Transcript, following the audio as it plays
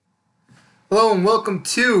Hello and welcome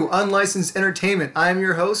to Unlicensed Entertainment. I'm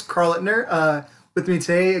your host, Carl Ittner. With me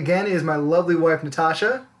today again is my lovely wife,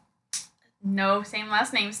 Natasha. No, same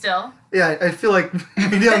last name still. Yeah, I feel like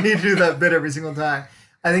we don't need to do that bit every single time.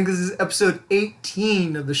 I think this is episode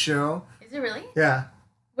 18 of the show. Is it really? Yeah.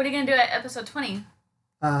 What are you going to do at episode 20?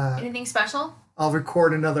 Anything special? I'll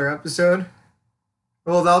record another episode.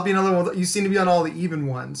 Well, that'll be another one. You seem to be on all the even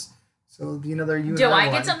ones. So it'll be another you. Do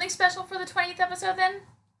I get something special for the 20th episode then?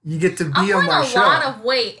 You get to be I'm on my show. I'm a lot of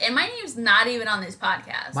weight, and my name's not even on this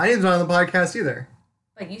podcast. My name's not on the podcast either.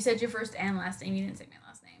 But you said your first and last name. You didn't say my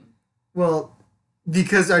last name. Well,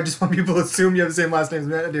 because I just want people to assume you have the same last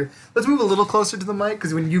name as I do. Let's move a little closer to the mic,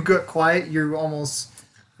 because when you got quiet, you almost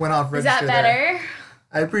went off register. Is that better? There.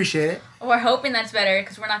 I appreciate it. We're hoping that's better,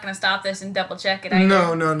 because we're not going to stop this and double check it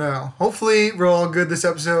either. No. Hopefully, we're all good this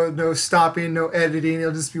episode. No stopping, no editing.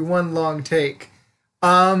 It'll just be one long take.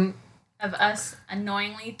 Of us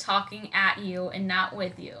annoyingly talking at you and not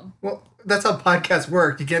with you. Well, that's how podcasts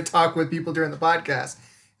work. You can't talk with people during the podcast.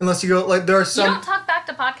 Unless you go, like, there are some... You don't talk back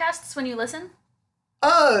to podcasts when you listen?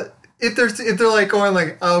 If they're like going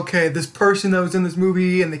like, okay, this person that was in this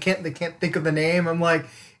movie and they can't think of the name, I'm like,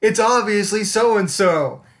 it's obviously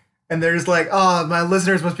so-and-so. And they're just like, oh, my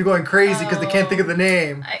listeners must be going crazy because they can't think of the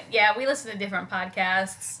name. Yeah, we listen to different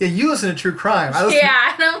podcasts. Yeah, you listen to True Crime.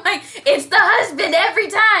 And I'm like, it's the husband every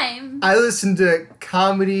time. I listen to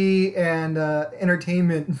comedy and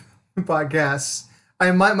entertainment podcasts.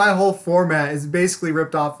 My whole format is basically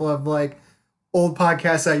ripped off of like old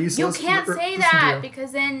podcasts I used to listen to. You can't say that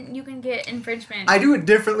because then you can get infringement. I do it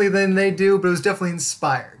differently than they do, but it was definitely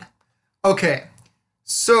inspired. Okay.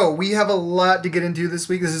 So, we have a lot to get into this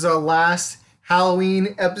week. This is our last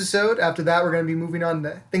Halloween episode. After that, we're going to be moving on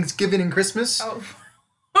to Thanksgiving and Christmas. Oh,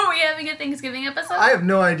 are we having a Thanksgiving episode? I have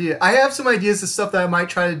no idea. I have some ideas of stuff that I might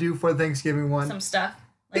try to do for the Thanksgiving one. Some stuff?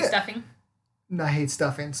 Like stuffing? No, I hate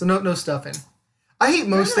stuffing. So, no stuffing. I hate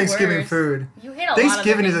most Thanksgiving food. You hate a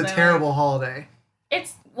Thanksgiving lot of is a terrible holiday.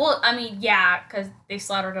 Because they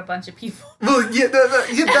slaughtered a bunch of people. Well,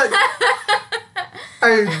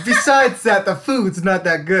 besides that, the food's not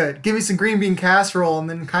that good. Give me some green bean casserole and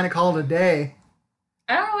then kind of call it a day.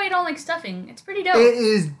 I don't know why you don't like stuffing. It's pretty dope. It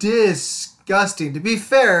is disgusting. To be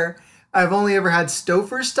fair, I've only ever had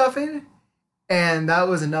Stouffer stuffing, and that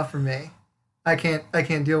was enough for me. I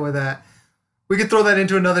can't deal with that. We could throw that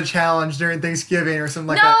into another challenge during Thanksgiving or something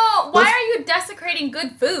like that. No! Why are you desecrating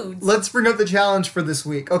good foods? Let's bring up the challenge for this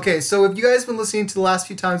week. Okay, so if you guys have been listening to the last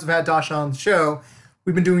few times we've had Dasha on the show,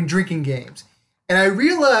 we've been doing drinking games. And I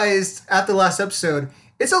realized after the last episode,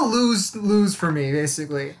 it's a lose-lose for me,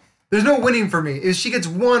 basically. There's no winning for me. If she gets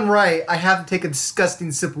one right, I have to take a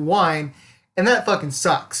disgusting sip of wine, and that fucking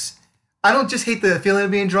sucks. I don't just hate the feeling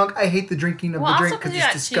of being drunk, I hate the drinking of the drink because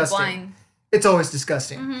it's disgusting. Wine. It's always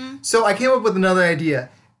disgusting. Mm-hmm. So I came up with another idea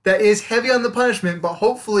that is heavy on the punishment, but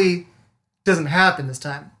hopefully doesn't happen this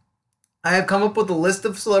time. I have come up with a list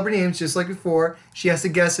of celebrity names just like before. She has to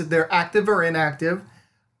guess if they're active or inactive.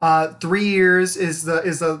 3 years is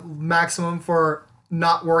the maximum for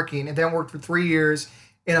not working. If they haven't worked for 3 years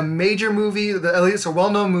in a major movie, at least a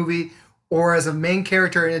well-known movie, or as a main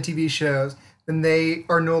character in a TV show, then they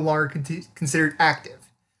are no longer considered active.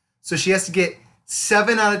 So she has to get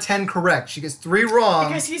 7 out of 10 correct. She gets 3 wrong.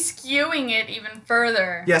 Because he's skewing it even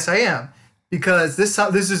further. Yes, I am. Because this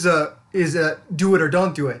is a do it or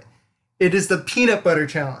don't do it. It is the peanut butter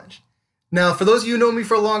challenge. Now, for those of you who know me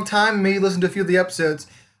for a long time, maybe listen to a few of the episodes,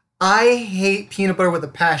 I hate peanut butter with a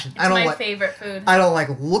passion. It's my favorite food. I don't like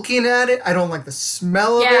looking at it. I don't like the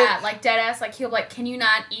smell of it. Yeah, like deadass. Like he'll be like, can you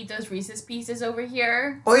not eat those Reese's Pieces over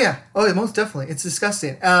here? Oh yeah, most definitely. It's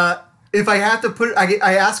disgusting. If I have to put it,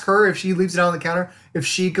 I ask her if she leaves it on the counter, if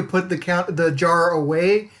she could put the jar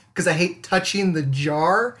away because I hate touching the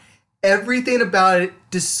jar. Everything about it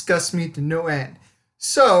disgusts me to no end.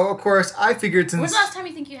 So of course I figured since. When's the last time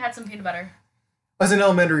you think you had some peanut butter? I was in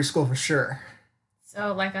elementary school for sure.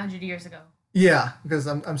 So, like 100 years ago. Yeah, because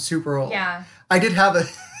I'm super old. Yeah. I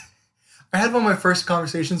had one of my first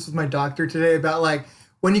conversations with my doctor today about, like,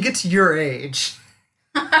 when you get to your age,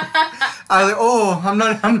 I was like, oh, I'm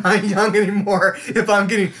not young anymore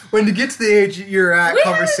when you get to the age you're at,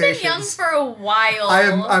 conversations. We haven't been young for a while.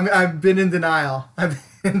 I've been in denial. I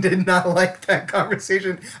did not like that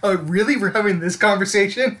conversation. I'm like, really? We're having this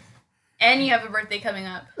conversation? And you have a birthday coming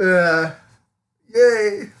up.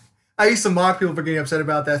 Yay. I used to mock people for getting upset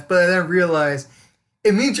about that, but I then realized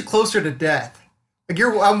it means you're closer to death. Like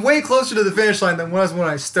I'm way closer to the finish line than when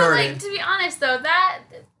I started. But like, to be honest though,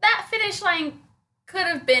 that finish line could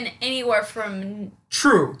have been anywhere from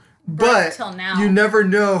true, but till now. You never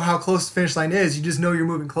know how close the finish line is. You just know you're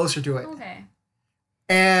moving closer to it. Okay.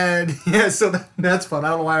 And And yeah, so that's fun. I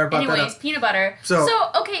don't know why I brought that Anyways, up. peanut butter. So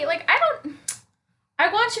Okay, like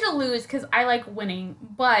I want you to lose because I like winning,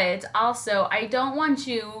 but also I don't want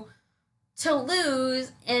you to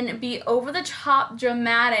lose and be over the top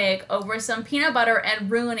dramatic over some peanut butter and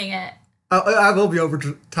ruining it. I will be over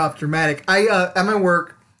top dramatic. At my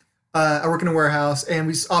work, I work in a warehouse, and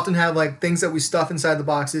we often have like things that we stuff inside the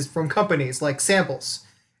boxes from companies, like samples.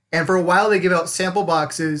 And for a while, they give out sample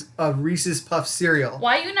boxes of Reese's Puff cereal.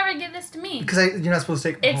 Why you never give this to me? Because you're not supposed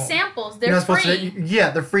to take them It's home. samples. You're They're not supposed free.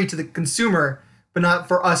 they're free to the consumer, but not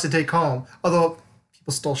for us to take home. Although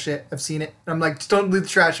people stole shit. I've seen it. And I'm like, just don't leave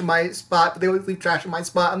trash in my spot. But they always leave trash in my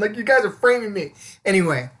spot. I'm like, you guys are framing me.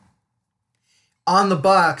 Anyway, on the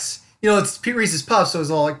box, it's Reese's Puffs, so it's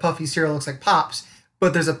all like puffy cereal, looks like Pops.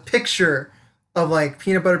 But there's a picture of like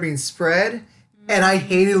peanut butter being spread. And I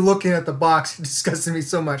hated looking at the box. It disgusted me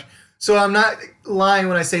so much. So I'm not lying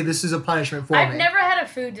when I say this is a punishment for me. I've never had a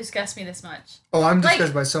food disgust me this much. Oh, I'm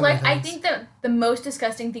disgusted by so many things. I think that the most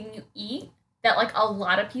disgusting thing you eat that like a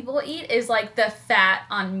lot of people eat is like the fat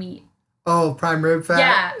on meat. Oh, prime rib fat?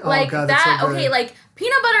 Yeah, oh, like God, that's that. so good. Okay, like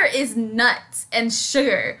peanut butter is nuts and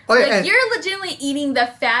sugar. Oh, yeah, like and- you're legitimately eating the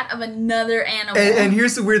fat of another animal. And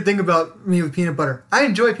here's the weird thing about me with peanut butter. I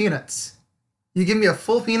enjoy peanuts. You give me a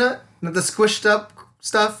full peanut, not the squished up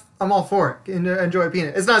stuff, I'm all for it. Enjoy a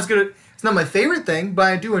peanut. It's not as good. It's not my favorite thing, but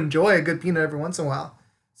I do enjoy a good peanut every once in a while.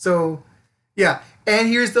 So, yeah. And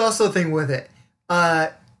here's also the thing with it.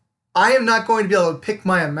 I am not going to be able to pick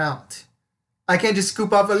my amount. I can't just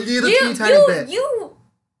scoop off a little teeny tiny bit. You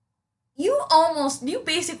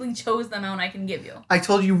basically chose the amount I can give you. I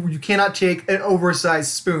told you you cannot take an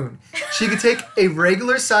oversized spoon. She could take a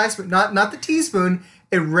regular size spoon, not the teaspoon,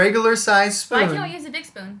 a regular size spoon. Why can't we use a big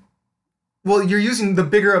spoon? Well, you're using the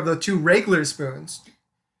bigger of the two regular spoons,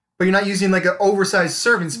 but you're not using like an oversized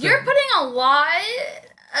serving spoon. You're putting a lot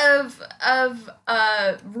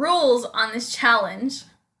of rules on this challenge.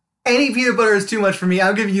 Any peanut butter is too much for me.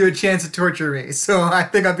 I'm giving you a chance to torture me, so I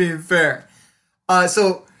think I'm being fair.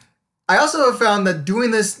 So I also have found that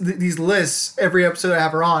doing these lists every episode I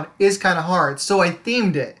have her on is kind of hard. So I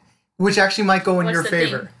themed it, which actually might go in What's your the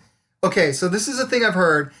favor. theme? Okay, so this is a thing I've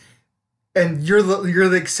heard, and you're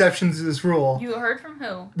the exception to this rule. You heard from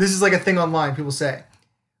who? This is like a thing online. People say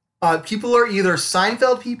people are either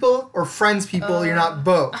Seinfeld people or Friends people. You're not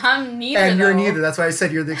both, I'm neither. and you're though. neither. That's why I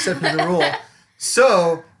said you're the exception to the rule.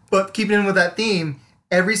 So, but keeping in with that theme,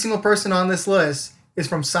 every single person on this list is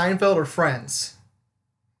from Seinfeld or Friends.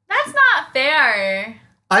 That's not fair.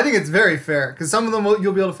 I think it's very fair because some of them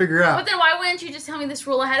you'll be able to figure out. But then why wouldn't you just tell me this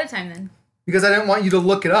rule ahead of time then? Because I didn't want you to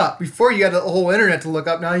look it up. Before you had the whole internet to look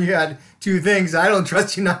up. Now you had two things. I don't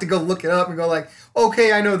trust you not to go look it up and go like,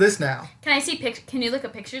 okay, I know this now. Can I see Can you look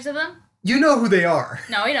at pictures of them? You know who they are.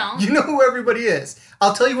 No, we don't. You know who everybody is.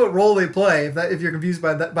 I'll tell you what role they play if you're confused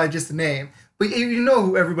by just the name. But you know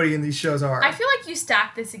who everybody in these shows are. I feel like you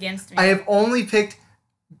stacked this against me. I have only picked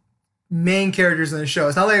main characters in the show.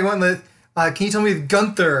 It's not like I went with, can you tell me if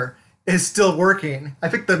Gunther is still working? I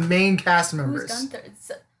picked the main cast members. Who's Gunther?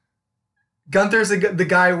 Gunther's the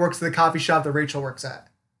guy who works at the coffee shop that Rachel works at.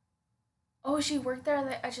 Oh, she worked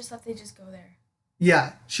there? I just thought they just go there.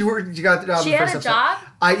 Yeah, she worked. She got the job. She in the had first a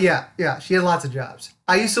episode. job? Yeah. She had lots of jobs.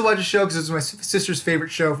 I used to watch a show because it was my sister's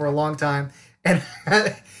favorite show for a long time, and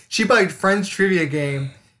she played Friends trivia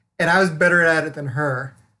game, and I was better at it than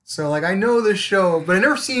her. So like I know this show, but I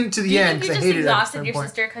never seen it to the end because I hated it. You just at a exhausted certain your point.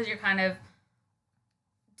 sister because you're kind of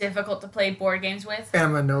difficult to play board games with? And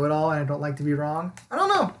I'm a know-it-all, and I don't like to be wrong. I don't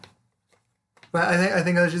know, but I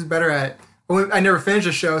think I was just better at it. I never finished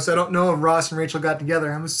the show, so I don't know if Ross and Rachel got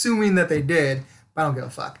together. I'm assuming that they did, but I don't give a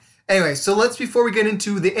fuck. Anyway, so before we get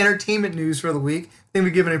into the entertainment news for the week, I think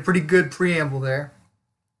we've given a pretty good preamble there.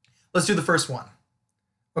 Let's do the first one.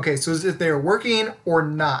 Okay, so is if they are working or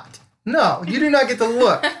not. No, you do not get to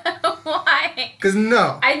look. Why? Because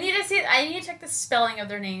no, I need to check the spelling of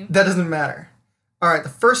their name. that doesn't matter. All right, the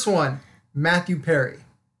first one, Matthew Perry.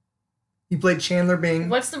 He played Chandler Bing.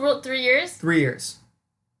 What's the rule? 3 years? 3 years.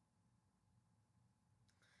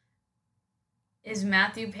 Is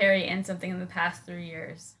Matthew Perry in something in the past 3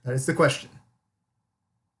 years? That is the question.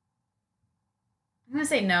 I'm gonna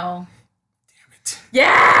say no. Damn it.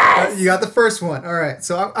 Yes! You got the first one. All right,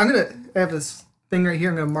 so I'm going to have this thing right here.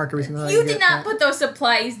 I'm going to mark everything. You did not put those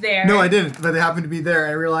supplies there. No, I didn't, but they happened to be there.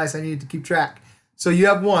 I realized I needed to keep track. So you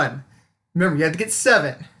have one. Remember, you had to get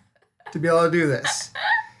 7 to be able to do this.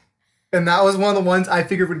 And that was one of the ones I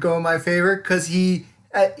figured would go in my favor because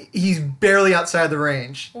he's barely outside the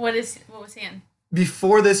range. What was he in?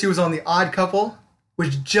 Before this, he was on The Odd Couple,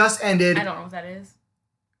 which just ended. I don't know what that is.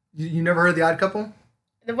 You never heard of The Odd Couple?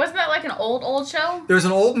 Wasn't that like an old show? There's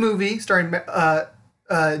an old movie starring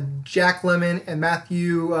Jack Lemmon and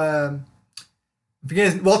Matthew, Walter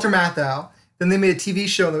Matthau. Then they made a TV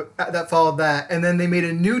show that followed that, and then they made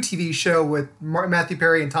a new TV show with Matthew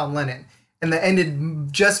Perry and Tom Lennon, and that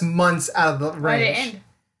ended just months out of the range. Why did it end?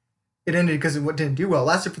 It ended because it didn't do well. It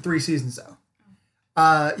lasted for 3 seasons though.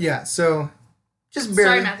 Yeah. So just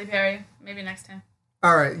barely. Sorry, Matthew Perry. Maybe next time.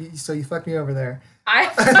 All right. So you fucked me over there. I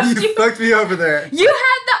fucked you. Fucked me over there. You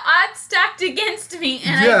had the odds stacked against me,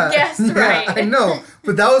 and I guessed right. I know,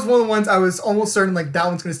 but that was one of the ones I was almost certain like that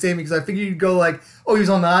one's gonna save me because I figured you'd go like, oh, he was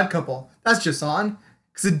on The Odd Couple. That's just on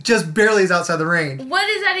because it just barely is outside the range. What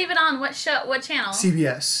is that even on? What show? What channel?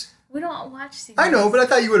 CBS. We don't watch CBS. I know, but I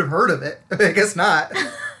thought you would have heard of it. I guess not.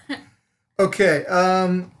 Okay.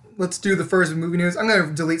 Let's do the first movie news. I'm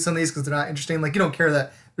gonna delete some of these because they're not interesting. Like you don't care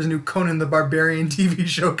that there's a new Conan the Barbarian TV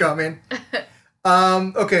show coming.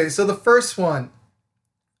 Okay, so the first one.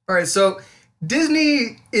 All right, so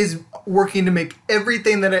Disney is working to make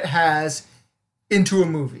everything that it has into a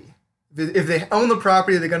movie. If they own the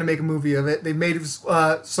property, they're going to make a movie of it. They made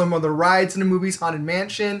some of the rides in the movies, Haunted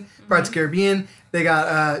Mansion, Pirates of the Caribbean. They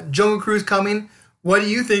got Jungle Cruise coming. What do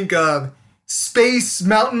you think of Space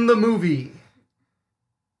Mountain the movie?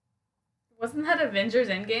 Wasn't that Avengers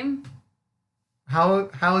Endgame? How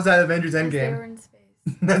is that Avengers Endgame? They were in space.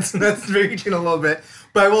 that's reaching a little bit,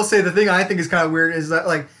 but I will say the thing I think is kind of weird is that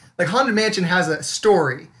like Haunted Mansion has a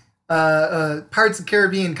story, Pirates of the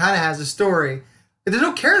Caribbean kind of has a story. There's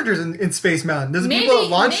no characters in Space Mountain. There's people that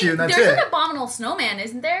launch you, and that's there's it. an abominable snowman,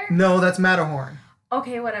 isn't there? No, that's Matterhorn.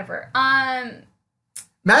 Okay, whatever.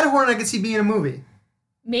 Matterhorn, I could see being a movie.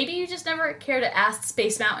 Maybe you just never care to ask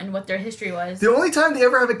Space Mountain what their history was. The only time they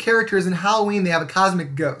ever have a character is in Halloween. They have a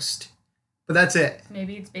cosmic ghost. But that's it.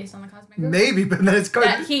 Maybe it's based on the cosmic ghost. Maybe, but then it's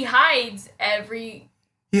that he hides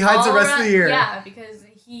He hides the rest of the year. Yeah, because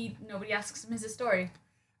nobody asks him his story.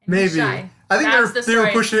 And Maybe. I think they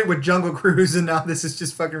were pushing it with Jungle Cruise, and now this is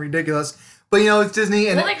just fucking ridiculous. But it's Disney,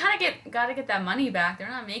 and they kind of gotta get that money back. They're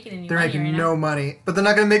not making any money. They're making right no now. money, but they're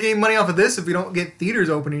not gonna make any money off of this if we don't get theaters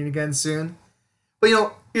opening again soon.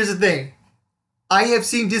 But here's the thing: I have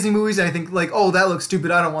seen Disney movies, and I think like, oh, that looks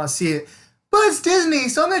stupid. I don't want to see it. But it's Disney,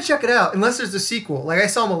 so I'm gonna check it out. Unless there's a sequel. Like I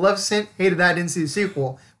saw Maleficent, hated that, didn't see the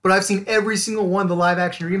sequel. But I've seen every single one of the live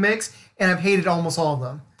action remakes, and I've hated almost all of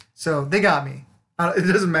them. So they got me.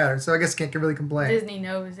 It doesn't matter. So I guess I can't really complain. Disney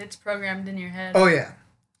knows it's programmed in your head. Oh yeah.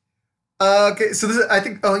 Okay, so this is, I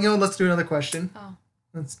think. Oh, let's do another question. Oh.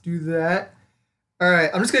 Let's do that. All right,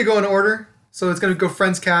 I'm just gonna go in order. So it's gonna go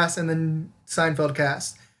Friends cast and then Seinfeld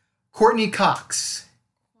cast. Courtney Cox.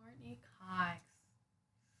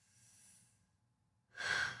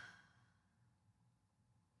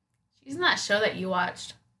 She's in that show that you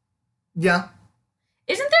watched. Yeah.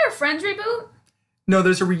 Isn't there a Friends reboot? No,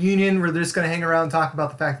 there's a reunion where they're just going to hang around and talk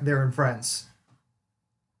about the fact that they were in Friends.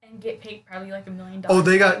 And get paid probably like $1 million. Oh,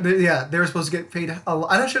 they were supposed to get paid. I'm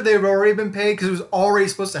not sure if they've already been paid because it was already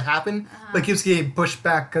supposed to happen. But it keeps getting pushed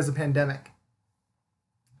back because of the pandemic.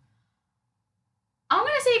 I'm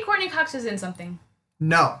going to say Courtney Cox is in something.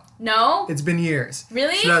 No. No? It's been years.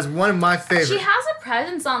 Really? So that's one of my favorites. She has a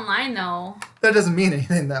presence online, though. That doesn't mean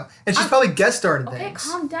anything, though. And she's probably guest starred things. Okay,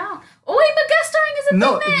 calm down. Oh, wait, but guest starring is a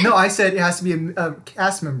thing. No, I said it has to be a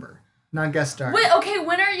cast member, not guest star. Wait, okay,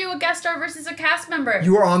 when are you a guest star versus a cast member?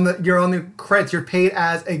 You're on the credits. You're paid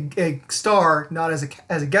as a star, not as a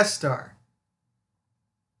guest star.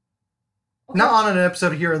 Okay. Not on an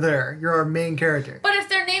episode here or there. You're our main character. But if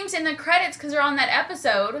their name's in the credits because they're on that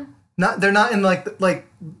episode... They're not in it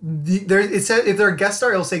said if they're a guest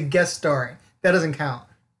star, it'll say guest starring. That doesn't count.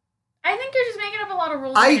 I think you're just making up a lot of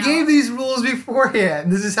rules. I gave these rules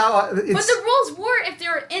beforehand. This is how. But the rules were if they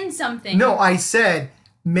were in something. No, I said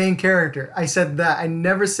main character. I said that. I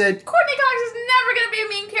never said. Courtney Cox is never gonna be a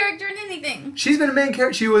main character in anything. She's been a main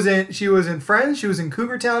character. She was in Friends. She was in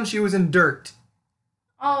Cougar Town. She was in Dirt.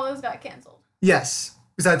 All those got canceled. Yes,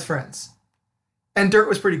 besides Friends, and Dirt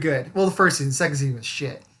was pretty good. Well, the first season, second season was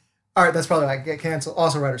shit. All right, that's probably why I get canceled.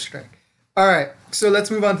 Also, writer's strike. All right, so let's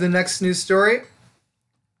move on to the next news story.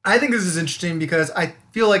 I think this is interesting because I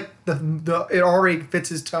feel like it already fits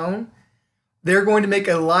his tone. They're going to make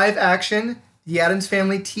a live action The Addams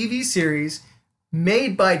Family TV series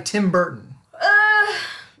made by Tim Burton.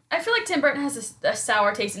 I feel like Tim Burton has a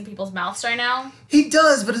sour taste in people's mouths right now. He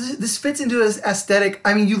does, but this fits into his aesthetic.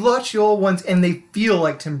 I mean, you watch the old ones and they feel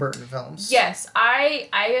like Tim Burton films. Yes, I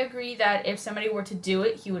agree that if somebody were to do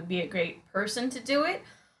it, he would be a great person to do it.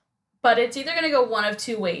 But it's either going to go one of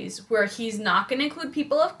two ways, where he's not going to include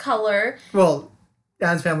people of color. Well,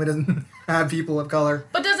 Addams Family doesn't have people of color.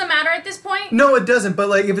 But does it matter at this point? No, it doesn't. But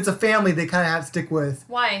like, if it's a family, they kind of have to stick with.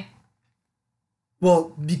 Why?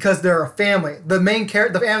 Well, because they're a family. The main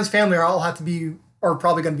character, the Addams Family, are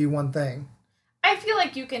probably going to be one thing. I feel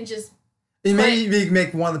like you can just. Maybe you can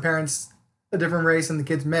make one of the parents a different race and the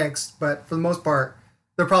kids mixed, but for the most part,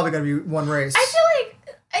 they're probably going to be one race. I feel like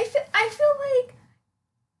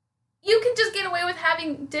you can just get away with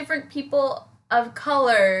having different people of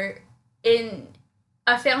color in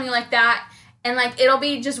a family like that, and like it'll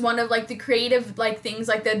be just one of like the creative like things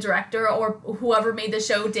like the director or whoever made the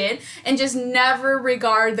show did, and just never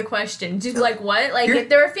regard the question. Just be like, what? Like, if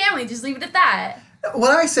they're a family, just leave it at that.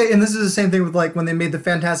 What I say, and this is the same thing with like when they made the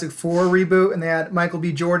Fantastic Four reboot and they had Michael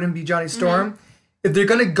B. Jordan be Johnny Storm. If they're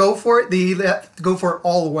gonna go for it, they either have to go for it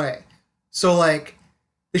all the way. So like,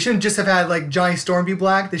 they shouldn't just have had like Johnny Storm be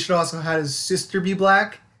black. They should also have had his sister be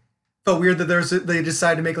black. Felt weird that they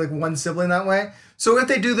decided to make like one sibling that way. So if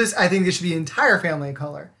they do this, I think it should be entire family of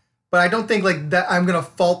color. But I don't think like that I'm gonna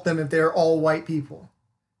fault them if they're all white people.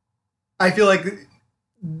 I feel like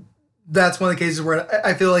that's one of the cases where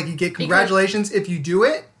I feel like you get congratulations if you do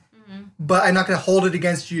it, but I'm not gonna hold it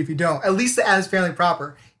against you if you don't. At least the Addams Family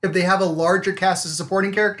proper. If they have a larger cast of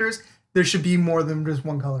supporting characters, there should be more than just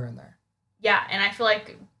one color in there. Yeah, and I feel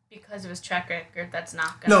like because of his track record, that's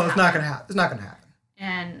not gonna happen. It's not gonna happen. It's not gonna happen.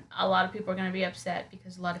 And a lot of people are going to be upset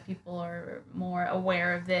because a lot of people are more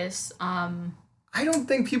aware of this. I don't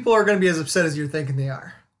think people are going to be as upset as you're thinking they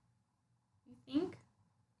are. You think?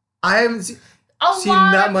 I haven't seen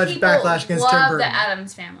that much backlash against Tim Burton. Love the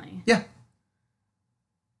Addams Family. Yeah.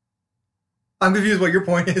 I'm confused what your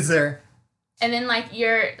point is there. And then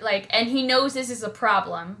and he knows this is a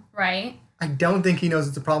problem, right? I don't think he knows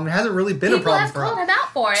it's a problem. It hasn't really been a problem for him. People have called him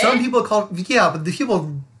out for it. Some people but the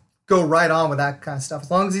people go right on with that kind of stuff.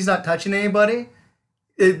 As long as he's not touching anybody,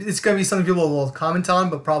 it's going to be something people will comment on,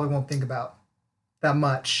 but probably won't think about that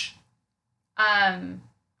much. And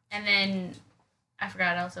then I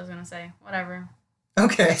forgot what else I was going to say. Whatever.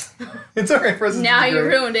 Okay. It's all right for us. Now you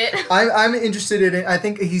ruined it. I'm interested in it. I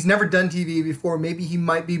think he's never done TV before. Maybe he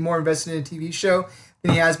might be more invested in a TV show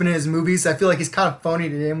than he has been in his movies. I feel like he's kind of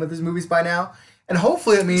phonied it in with his movies by now. And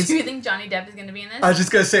hopefully it means... Do you think Johnny Depp is going to be in this? I was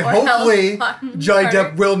just going to say, hopefully Johnny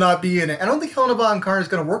Depp will not be in it. I don't think Helena Bonham Carter is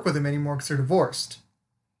going to work with him anymore because they're divorced.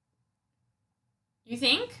 You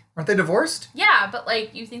think? Aren't they divorced? Yeah, but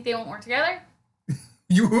like, you think they won't work together?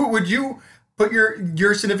 Would you put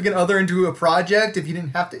your significant other into a project if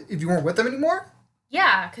you weren't with them anymore?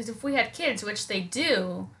 Yeah, because if we had kids, which they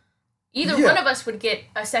do, either one of us would get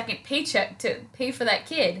a second paycheck to pay for that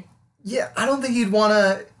kid. Yeah, I don't think you'd want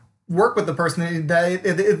to work with the person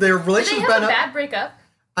that their relationship. Did they have a bad breakup?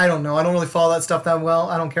 I don't know. I don't really follow that stuff that well.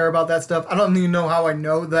 I don't care about that stuff. I don't even know how I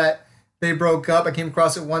know that they broke up. I came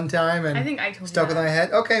across it one time and I think I told stuck with my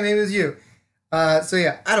head. Okay, maybe it was you. So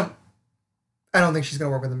yeah, I don't think she's gonna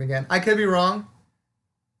work with him again. I could be wrong,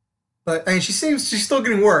 but I mean, she's still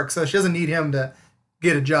getting work, so she doesn't need him to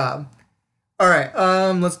get a job. All right,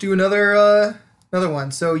 let's do another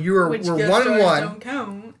one. So we're 1-1. Don't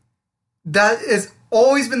count. That has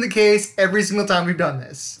always been the case every single time we've done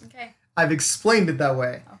this. Okay. I've explained it that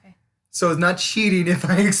way. Okay. So it's not cheating if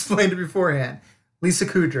I explained it beforehand. Lisa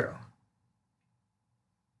Kudrow.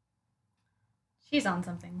 She's on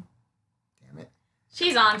something. Damn it.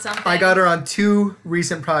 She's on something. I got her on 2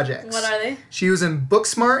 recent projects. What are they? She was in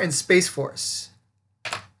Booksmart and Space Force.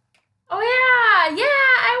 Oh yeah,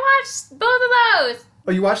 I watched both of those.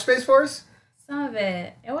 Oh, you watched Space Force? Some of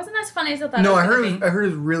it. It wasn't as funny as I thought. No, I heard it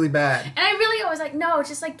was really bad. And I was like, no,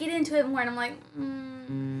 just like get into it more. And I'm like,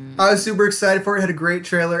 I was super excited for it. It had a great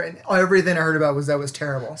trailer, and everything I heard about was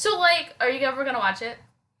terrible. So like, are you ever gonna watch it?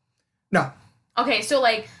 No. Okay, so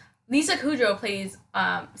like, Lisa Kudrow plays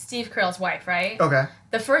Steve Carell's wife, right? Okay.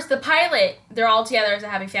 The pilot, they're all together as a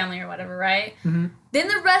happy family or whatever, right? Mm-hmm. Then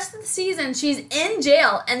the rest of the season, she's in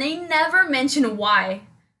jail, and they never mention why.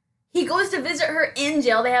 He goes to visit her in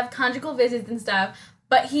jail. They have conjugal visits and stuff,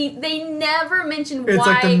 but they never mention why. It's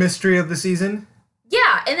like the mystery of the season?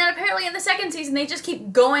 Yeah, and then apparently in the second season, they just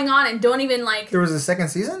keep going on and don't even like... There was a second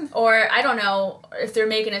season? Or, I don't know if they're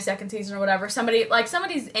making a second season or whatever.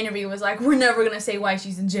 Somebody's interview was like, we're never going to say why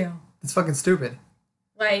she's in jail. It's fucking stupid.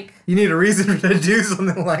 Like... You need a reason to do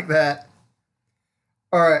something like that.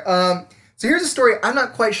 Alright, so here's a story I'm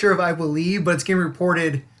not quite sure if I believe, but it's getting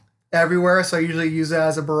reported everywhere, so I usually use it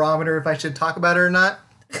as a barometer if I should talk about it or not.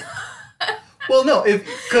 Well, no,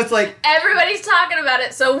 because like... Everybody's talking about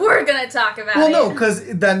it, so we're going to talk about it. Well, no, because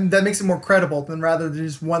that makes it more credible than rather than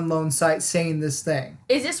just one lone site saying this thing.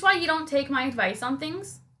 Is this why you don't take my advice on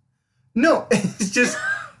things? No, it's just...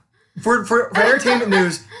 for entertainment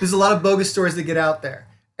news, there's a lot of bogus stories that get out there.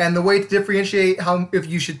 And the way to differentiate how if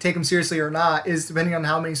you should take them seriously or not is depending on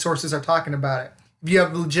how many sources are talking about it. If you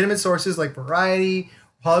have legitimate sources like Variety,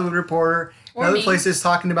 Hollywood Reporter, and other places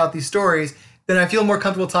talking about these stories, then I feel more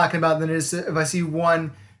comfortable talking about them than it is if I see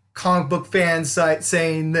one comic book fan site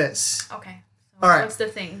saying this. Okay. So all right. What's the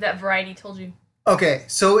thing that Variety told you? Okay,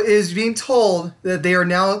 so it is being told that they are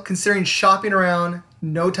now considering shopping around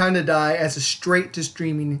No Time to Die as a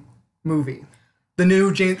straight-to-streaming movie.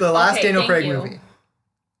 The last Daniel Craig movie.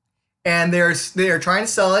 And they are trying to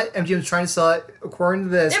sell it. MGM's trying to sell it, according to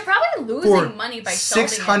this. They're probably losing money by selling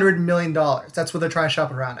it. $600 million. That's what they're trying to shop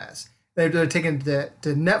it around as. They're taking it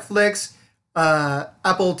to Netflix,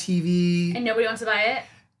 Apple TV. And nobody wants to buy it?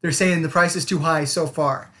 They're saying the price is too high so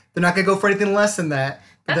far. They're not going to go for anything less than that.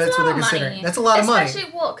 But that's what they're considering. Money. That's a lot of money.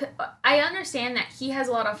 Especially, well, I understand that he has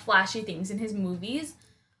a lot of flashy things in his movies,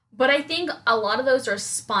 but I think a lot of those are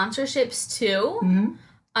sponsorships too. Mm-hmm.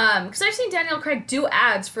 Because I've seen Daniel Craig do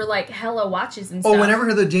ads for like hella watches and stuff. Oh,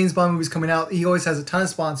 whenever the James Bond movie's coming out, he always has a ton of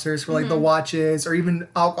sponsors for like the watches or even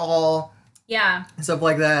alcohol. Yeah. And stuff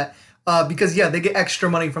like that. Because they get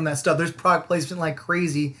extra money from that stuff. There's product placement like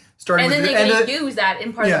crazy. Starting and then they use that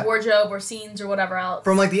in part of the wardrobe or scenes or whatever else.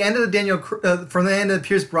 From like the end of the from the end of the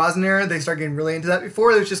Pierce Brosnan era, they start getting really into that.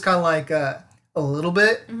 Before it was just kind of like a little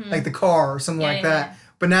bit, like the car or something like that. Yeah.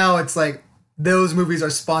 But now it's like those movies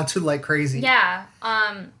are sponsored like crazy. Yeah.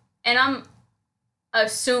 And I'm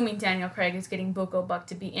assuming Daniel Craig is getting Boko Buck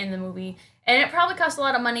to be in the movie, and it probably costs a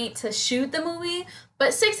lot of money to shoot the movie, but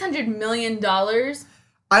 $600 million.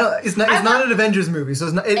 It's not an Avengers movie, so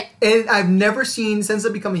it's not. I've never seen, since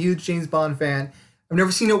I've become a huge James Bond fan, I've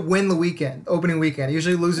never seen it win the opening weekend. It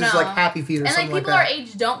usually loses like Happy Feet or something like that. And like people our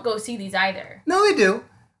age don't go see these either. No, they do.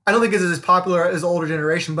 I don't think it's as popular as the older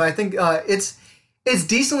generation, but I think it's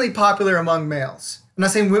decently popular among males. I'm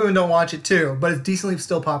not saying women don't watch it too, but it's decently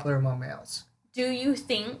still popular among males. Do you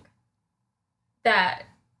think that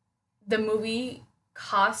the movie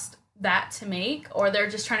cost that to make, or they're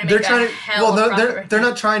just trying to make they're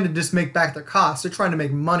not trying to just make back their costs. They're trying to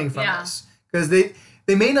make money from this because they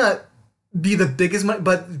may not be the biggest money,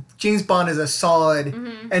 but James Bond is a solid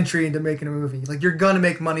entry into making a movie. Like you're gonna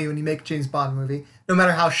make money when you make a James Bond movie, no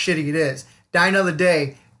matter how shitty it is. Die Another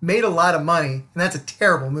Day made a lot of money, and that's a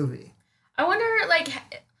terrible movie. I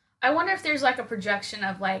wonder if there's like a projection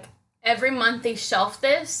of like every month they shelf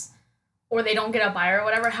this, or they don't get a buyer or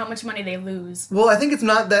whatever, how much money they lose. Well, I think it's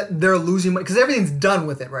not that they're losing money, because everything's done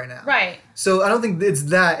with it right now. Right. So I don't think it's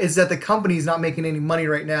that. It's that the company's not making any money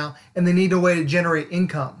right now, and they need a way to generate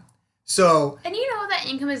income. So. And you know that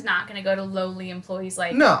income is not going to go to lowly employees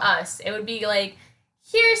like us. It would be like,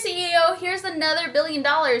 here, CEO, here's another $1 billion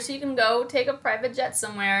so you can go take a private jet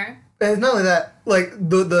somewhere. And not only that, like,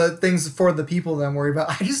 the things for the people that I'm worried about,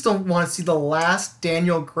 I just don't want to see the last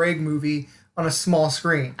Daniel Craig movie on a small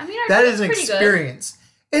screen. I mean, that is an experience.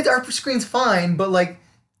 Our screen's fine, but like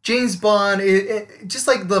James Bond, just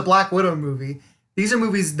like the Black Widow movie, these are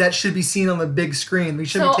movies that should be seen on the big screen. We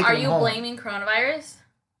shouldn't be taking them home. So are you blaming coronavirus?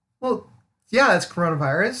 Well, yeah, it's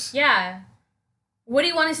coronavirus. Yeah. What do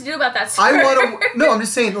you want us to do about that, sir? I'm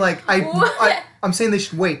just saying, like, I'm saying they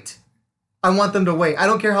should wait. I want them to wait. I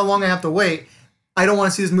don't care how long I have to wait. I don't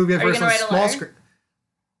want to see this movie first on a small screen.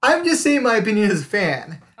 I'm just saying my opinion as a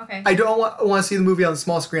fan. Okay. I don't want to see the movie on the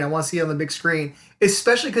small screen. I want to see it on the big screen,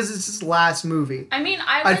 especially because it's his last movie. I mean,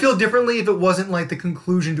 I'd feel differently if it wasn't like the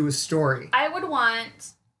conclusion to a story. I would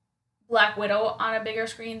want Black Widow on a bigger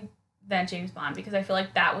screen than James Bond because I feel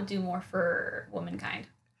like that would do more for womankind.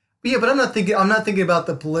 Yeah, but I'm not thinking about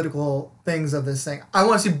the political things of this thing. I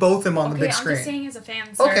want to see both of them on the big screen. I'm just saying as a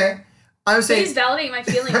fan, sir. Okay. I'm saying. Please validate my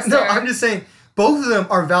feelings, No, sir. I'm just saying both of them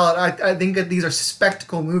are valid. I think that these are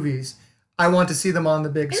spectacle movies. I want to see them on the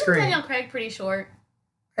big screen. Isn't Daniel Craig pretty short?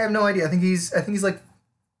 I have no idea. I think he's like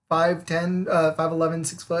 5'10", 5'11",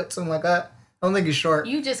 6 foot, something like that. I don't think he's short.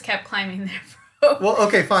 You just kept climbing there, bro. Well,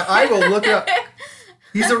 okay, fine. I will look it up.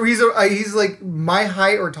 He's like my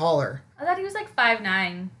height or taller. I thought he was like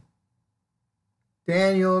 5'9".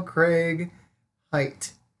 Daniel Craig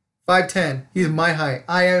height. 5'10". He's my height.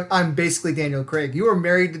 I'm basically Daniel Craig. You are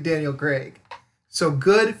married to Daniel Craig. So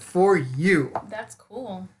good for you. That's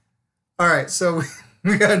cool. All right, so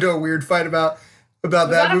we got into a weird fight about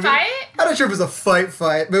that movie. Fight? I'm not sure if it was a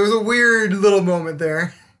fight, but it was a weird little moment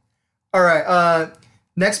there. All right,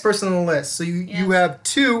 next person on the list. So you have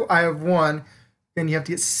 2, I have 1, and you have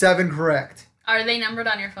to get 7 correct. Are they numbered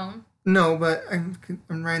on your phone? No, but I'm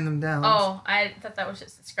writing them down. Oh, I thought that was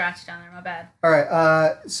just a scratch down there. My bad. All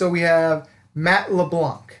right, so we have Matt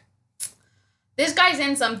LeBlanc. This guy's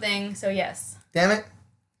in something, so yes. Damn it.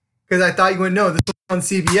 Because I thought you would know. This was on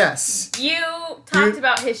CBS. You talked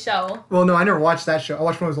about his show. Well, no, I never watched that show. I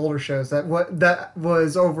watched one of his older shows. That's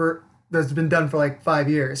been done for like 5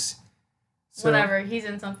 years. So, Whatever, he's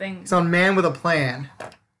in something. it's on Man with a Plan.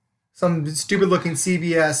 Some stupid-looking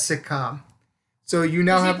CBS sitcom. So you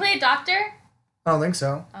now Does have... he play a doctor? I don't think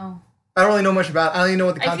so. Oh. I don't really know much about it. I don't even know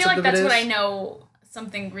what the I concept feel like of it is. that's what I know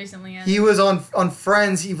something recently in. He was on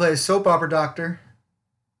Friends. He played a soap opera doctor.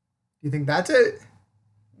 Do you think that's it?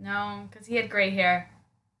 No, because he had gray hair.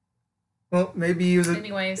 Well, maybe he was a...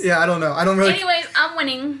 Anyways. Yeah, I don't know. I don't really... Anyways, I'm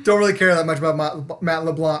winning. Don't really care that much about Matt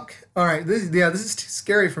LeBlanc. All right, this is too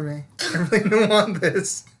scary for me. I really don't want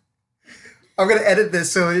this. I'm gonna edit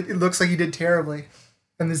this so it looks like you did terribly,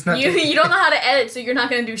 and it's not. You don't know how to edit, so you're not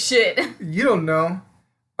gonna do shit. You don't know.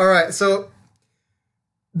 All right, so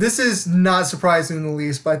this is not surprising in the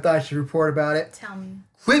least, but I thought I should report about it. Tell me.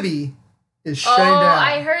 Quibi is shutting down.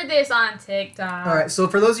 I heard this on TikTok. All right, so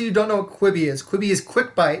for those of you who don't know what Quibi is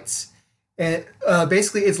Quick Bites, and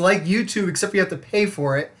basically it's like YouTube except you have to pay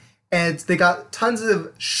for it, and they got tons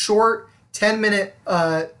of short 10-minute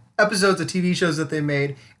episodes of TV shows that they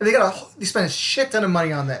made, and they spent a shit ton of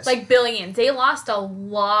money on this. Like billions. They lost a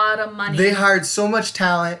lot of money. They hired so much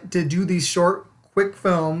talent to do these short, quick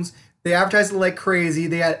films. They advertised it like crazy.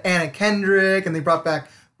 They had Anna Kendrick, and they brought back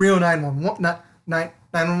Reno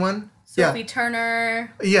 911. Sophie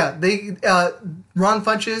Turner. Yeah, they Ron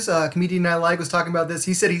Funches, a comedian I like, was talking about this.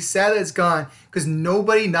 He said he's sad that it's gone because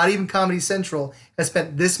nobody, not even Comedy Central, has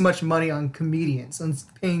spent this much money on comedians, on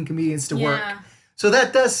paying comedians to work. So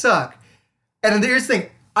that does suck. And here's the thing.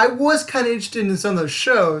 I was kind of interested in some of those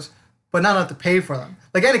shows, but not enough to pay for them.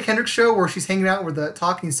 Like Anna Kendrick's show where she's hanging out with the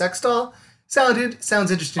talking sex doll sounds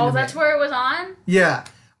interesting to me. Oh, that's where it was on? Yeah.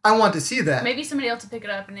 I want to see that. Maybe somebody else will pick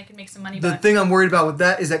it up and they can make some money The back. thing I'm worried about with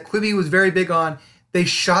that is that Quibi was very big on, they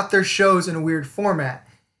shot their shows in a weird format.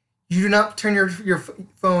 You do not turn your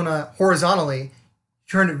phone horizontally, you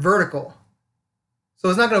turn it vertical. So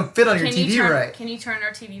it's not going to fit on your TV right. Can you turn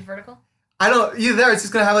our TV vertical? I don't, either there, it's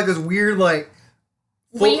just going to have like those weird like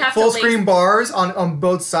full screen bars on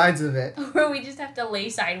both sides of it. Or we just have to lay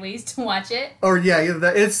sideways to watch it. Or yeah, either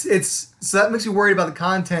that, it's so that makes me worried about the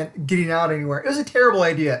content getting out anywhere. It was a terrible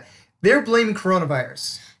idea. They're blaming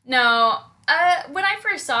coronavirus. No, when I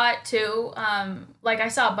first saw it too, like I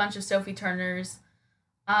saw a bunch of Sophie Turner's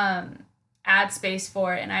ad space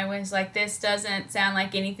for it, and I was like, this doesn't sound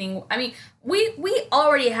like anything. I mean, we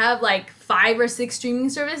already have like 5 or 6 streaming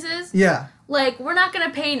services. Yeah. Like, we're not gonna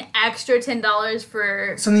pay an extra $10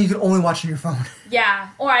 for something you can only watch on your phone. Yeah,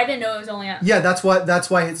 or I didn't know it was only on. Yeah, that's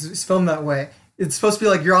why it's filmed that way. It's supposed to be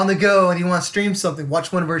like you're on the go and you want to stream something,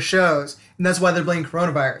 watch one of our shows, and that's why they're blaming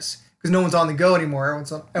coronavirus because no one's on the go anymore. Everyone's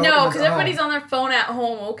because everybody's on their phone at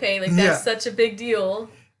home. Okay, like that's such a big deal.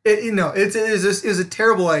 It was a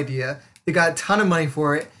terrible idea. They got a ton of money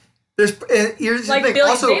for it. Here's like the thing.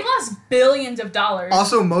 Also, they lost billions of dollars.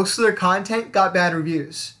 Also, most of their content got bad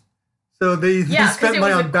reviews. So they spent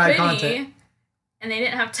money on bad content. And they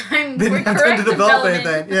didn't have time to develop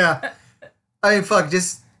anything. Yeah. I mean, fuck,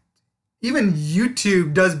 even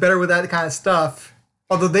YouTube does better with that kind of stuff.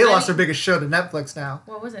 Although they lost their biggest show to Netflix now.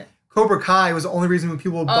 What was it? Cobra Kai was the only reason when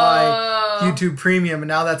people would buy YouTube Premium, and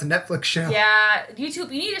now that's a Netflix show. Yeah,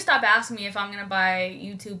 YouTube, you need to stop asking me if I'm going to buy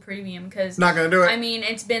YouTube Premium, because... Not going to do it. I mean,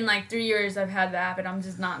 it's been like 3 years I've had the app, and I'm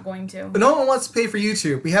just not going to. But no one wants to pay for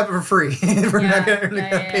YouTube. We have it for free. We're not going to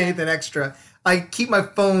pay anything extra. I keep my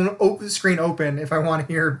phone screen open if I want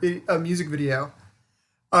to hear a music video.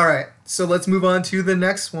 All right, so let's move on to the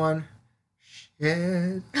next one.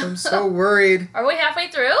 Shit, I'm so worried. Are we halfway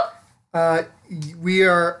through? We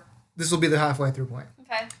are... This will be the halfway through point.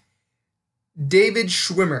 Okay. David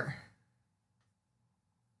Schwimmer.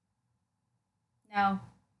 No.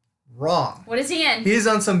 Wrong. What is he in? He is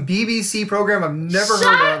on some BBC program I've never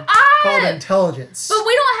heard of called Intelligence. But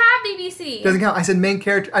we don't have BBC. Doesn't count. I said main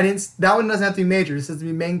character. That one doesn't have to be major. It says to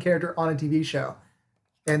be main character on a TV show.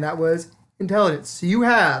 And that was Intelligence. So you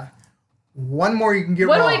have one more you can get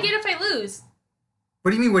wrong. What do I get if I lose?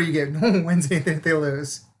 What do you mean, what do you get? No one wins anything if they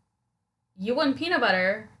lose. You win peanut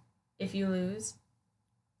butter if you lose.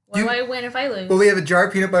 What do I win if I lose? Well, we have a jar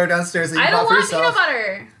of peanut butter downstairs that you bought for yourself. I don't want peanut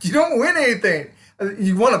butter. You don't win anything.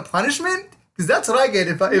 You want a punishment? Because that's what I get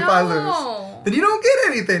if I lose. Then you don't get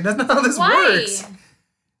anything. That's not how this works.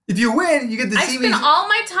 If you win, you get to see me. I spend all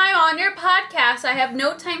my time on your podcast. I have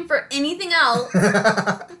no time for anything else.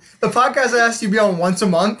 The podcast I asked you to be on once a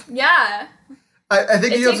month? Yeah. I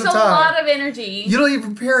think you have some time. It takes a lot of energy. You don't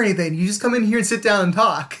even prepare anything. You just come in here and sit down and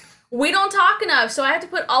talk. We don't talk enough, so I have to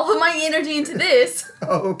put all of my energy into this.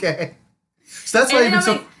 Oh, okay. So that's why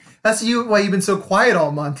That's why you've been so quiet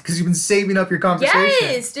all month, because you've been saving up your conversation.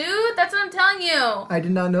 Yes, dude. That's what I'm telling you. I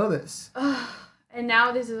did not know this. And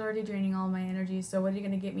now this is already draining all my energy, so what are you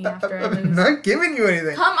going to get me after I I'm lose? not giving you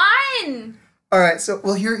anything. Come on! All right, so,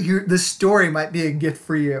 well, here, the story might be a gift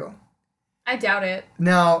for you. I doubt it.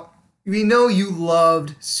 Now, we know you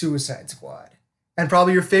loved Suicide Squad. And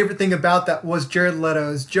probably your favorite thing about that was Jared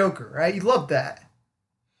Leto's Joker, right? You loved that.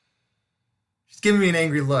 Just giving me an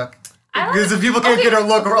angry look. Because if people can't get a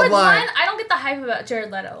look or a line. I don't get the hype about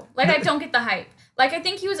Jared Leto. Like, I don't get the hype. Like, I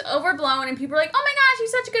think he was overblown, and people are like, oh my gosh,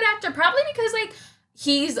 he's such a good actor. Probably because, like,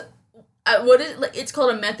 he's, it's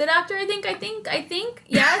called a method actor, I think.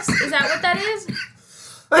 Yes? Is that what that is?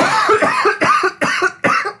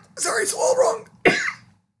 Sorry, it's all wrong.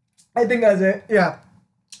 I think that's it, yeah.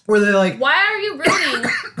 Where they like... Why are you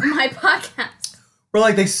ruining my podcast? Where,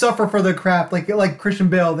 like, they suffer for the craft. Like Christian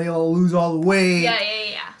Bale, they'll lose all the weight.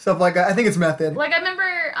 Yeah. Stuff like that. I think it's method. Like, I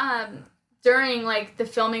remember during, like, the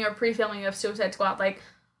filming or pre-filming of Suicide Squad, like,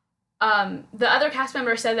 the other cast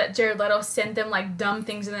member said that Jared Leto sent them, like, dumb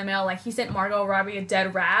things in the mail. Like, he sent Margot Robbie a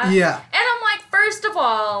dead rat. Yeah. And I'm like, first of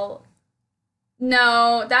all,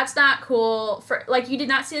 no, that's not cool. Like, you did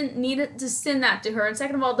not need to send that to her. And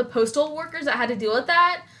second of all, the postal workers that had to deal with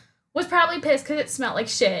that was probably pissed because it smelled like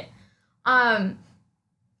shit.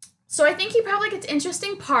 So I think he probably gets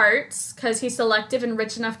interesting parts because he's selective and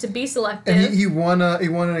rich enough to be selective. And he won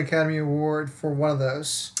an Academy Award for one of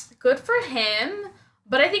those. Good for him.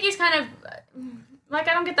 But I think he's kind of... Like,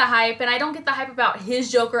 I don't get the hype, and I don't get the hype about his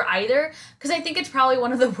Joker either, because I think it's probably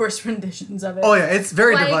one of the worst renditions of it. Oh, yeah, it's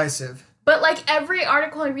very divisive. But, like, every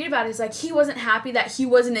article I read about is, like, he wasn't happy that he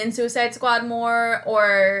wasn't in Suicide Squad more,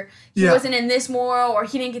 or he wasn't in this more, or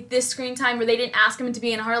he didn't get this screen time, or they didn't ask him to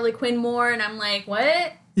be in Harley Quinn more, and I'm like,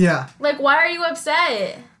 what? Yeah. Like, why are you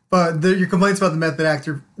upset? But your complaints about the method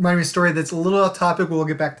actor remind me of a story that's a little off topic, but we'll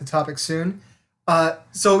get back to the topic soon.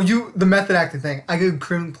 The method actor thing, I could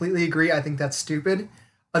completely agree. I think that's stupid.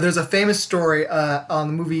 There's a famous story on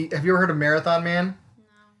the movie. Have you ever heard of Marathon Man? No.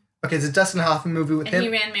 Okay, it's a Dustin Hoffman movie with him. And he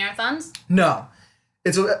ran marathons? No.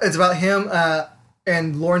 It's about him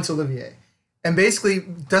and Laurence Olivier. And basically,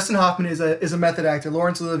 Dustin Hoffman is a method actor.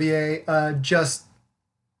 Laurence Olivier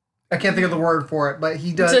I can't think of the word for it, but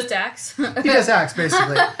he does... Just acts. He just acts,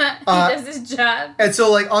 basically. He does his job. And so,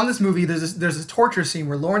 like, on this movie, there's this torture scene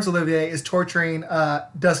where Laurence Olivier is torturing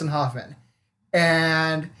Dustin Hoffman.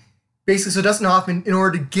 And basically, so Dustin Hoffman, in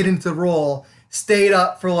order to get into the role, stayed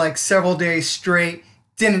up for, like, several days straight,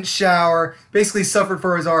 didn't shower, basically suffered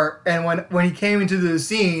for his art. And when he came into the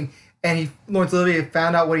scene and Laurence Olivier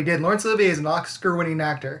found out what he did, Laurence Olivier is an Oscar-winning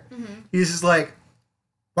actor. Mm-hmm. He's just like,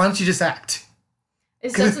 why don't you just act?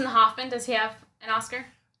 Is Dustin Hoffman, does he have an Oscar?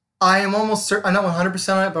 I am almost certain, I'm not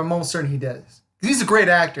 100% on it, but I'm almost certain he does. He's a great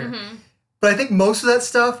actor. Mm-hmm. But I think most of that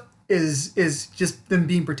stuff is just them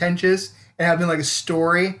being pretentious and having like a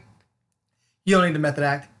story. You don't need to method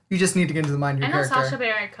act. You just need to get into the mind of your character. I know Sacha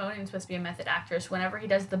Baron Cohen's supposed to be a method actress whenever he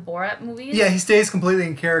does the Borat movies. Yeah, he stays completely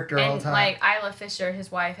in character all the time. And like Isla Fisher,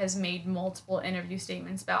 his wife, has made multiple interview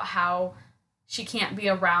statements about how she can't be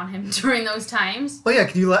around him during those times. Well, yeah,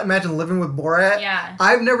 can you imagine living with Borat? Yeah.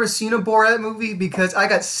 I've never seen a Borat movie because I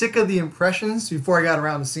got sick of the impressions before I got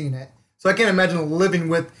around to seeing it. So I can't imagine living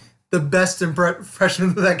with the best impression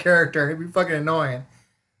of that character. It'd be fucking annoying.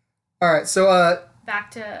 All right, so...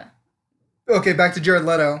 Back to Jared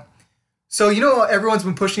Leto. So, you know, everyone's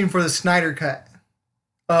been pushing for the Snyder Cut.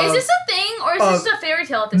 Is this a thing, or is this just a fairy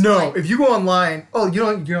tale at this point? No, if you go online... Oh, you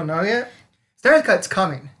don't know yet? Snyder Cut's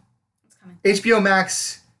coming. HBO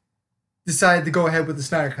Max decided to go ahead with the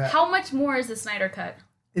Snyder Cut. How much more is the Snyder Cut?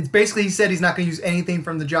 It's basically, he said he's not going to use anything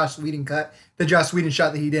from the Joss Whedon cut, the Joss Whedon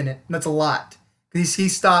shot that he didn't. And that's a lot. Because he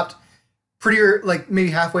stopped maybe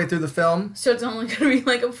halfway through the film. So it's only going to be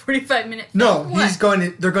like a 45-minute film? No,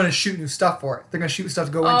 they're going to shoot new stuff for it. They're going to shoot stuff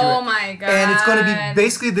to go into it. Oh my god. And it's going to be,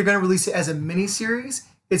 basically they're going to release it as a mini-series.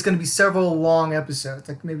 It's going to be several long episodes,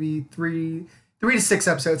 like maybe three to 6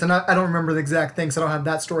 episodes. And I don't remember the exact thing, so I don't have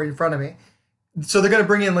that story in front of me. So they're going to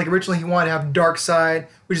bring in, like, originally he wanted to have Darkseid,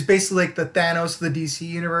 which is basically like the Thanos of the DC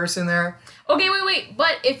universe in there. Okay, wait.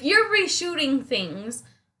 But if you're reshooting things,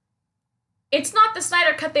 it's not the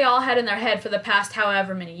Snyder Cut they all had in their head for the past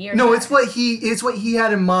however many years. No, it's what he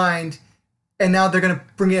had in mind, and now they're going to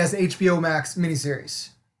bring it as an HBO Max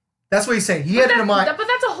miniseries. That's what he's saying. He had it in mind. But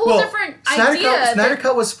that's a whole different idea. Snyder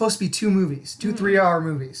Cut was supposed to be 2 movies, 2 3-hour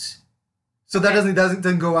movies. So that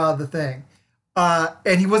doesn't go out of the thing.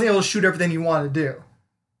 And he wasn't able to shoot everything he wanted to do.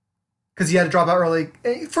 Because he had to drop out early.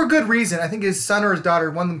 For good reason. I think his son or his daughter,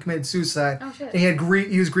 one of them committed suicide. Oh, shit. And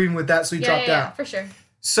he was grieving with that, so he dropped out. Yeah, for sure.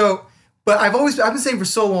 So, but I've been saying for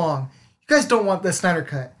so long, you guys don't want the Snyder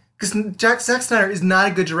Cut. because Zack Snyder is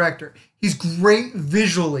not a good director. He's great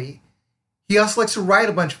visually. He also likes to write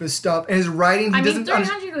a bunch of his stuff, and his writing, he doesn't...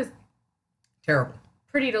 300 was terrible.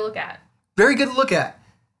 pretty to look at. Very good to look at.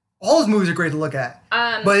 All his movies are great to look at.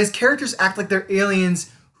 But his characters act like they're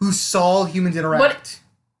aliens who saw humans interact. But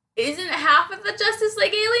isn't half of the Justice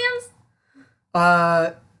League aliens?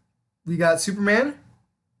 We got Superman.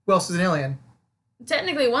 Who else is an alien?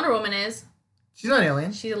 Technically, Wonder Woman is. She's not an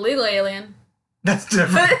alien. She's a legal alien. That's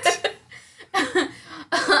different.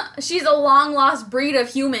 She's a long-lost breed of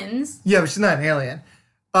humans. Yeah, but she's not an alien.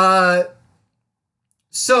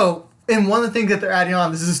 So, and one of the things that they're adding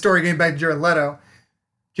on, this is a story getting back to Jared Leto.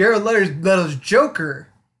 Jared Leto's Joker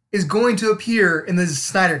is going to appear in the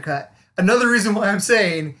Snyder Cut. Another reason why I'm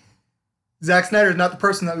saying Zack Snyder is not the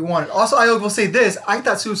person that we wanted. Also, I will say this. I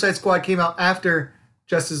thought Suicide Squad came out after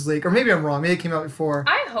Justice League. Or maybe I'm wrong. Maybe it came out before.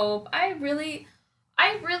 I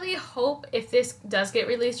really hope if this does get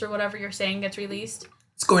released or whatever you're saying gets released.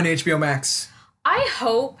 It's going to HBO Max. I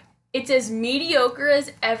hope it's as mediocre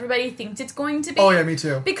as everybody thinks it's going to be. Oh, yeah, me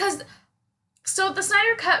too. Because, so the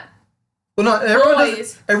Snyder Cut... Well,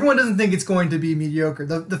 no, everyone doesn't think it's going to be mediocre.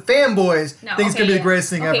 The fanboys think it's going to be the greatest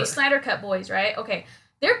thing ever. Okay, Snyder Cut boys, right? Okay.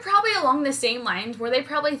 They're probably along the same lines where they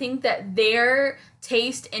probably think that their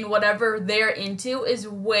taste in whatever they're into is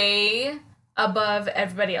way above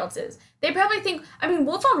everybody else's. They probably think, I mean,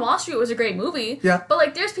 Wolf on Wall Street was a great movie. Yeah. But,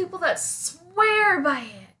 like, there's people that swear by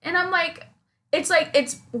it. And I'm like,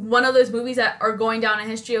 it's one of those movies that are going down in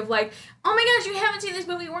history of, like, oh my gosh, you haven't seen this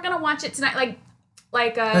movie, we're going to watch it tonight.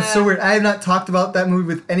 That's so weird. I have not talked about that movie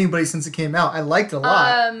with anybody since it came out. I liked it a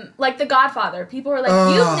lot. Like The Godfather. People are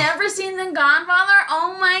like, you've never seen The Godfather?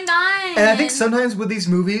 Oh my god. And I think sometimes with these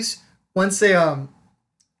movies, once they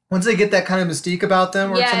get that kind of mystique about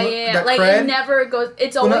them, or that like cred, it never goes.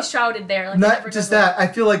 It's always shrouded there. Like, not just that. I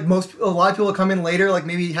feel like a lot of people come in later, like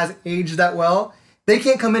maybe it hasn't aged that well. They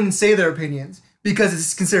can't come in and say their opinions because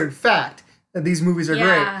it's considered fact that these movies are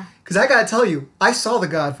great. Because I gotta tell you, I saw The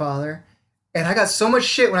Godfather. And I got so much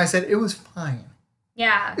shit when I said it was fine.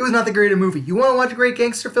 Yeah. It was not the greatest movie. You want to watch a great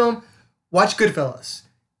gangster film? Watch Goodfellas.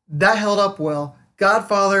 That held up well.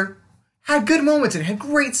 Godfather had good moments in it, had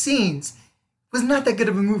great scenes. It was not that good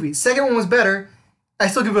of a movie. Second one was better. I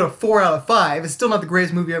still give it a 4 out of 5. It's still not the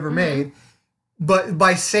greatest movie ever made. But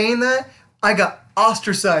by saying that, I got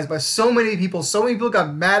ostracized by so many people. So many people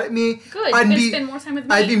got mad at me. Good. You can spend more time with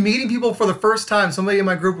me. I'd be meeting people for the first time. Somebody in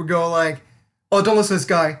my group would go like, oh, don't listen to this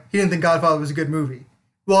guy. He didn't think Godfather was a good movie.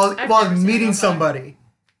 While I'm meeting somebody.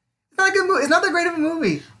 It's not a good movie. It's not that great of a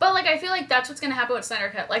movie. But, like, I feel like that's what's going to happen with Snyder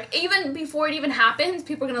Cut. Like, even before it even happens,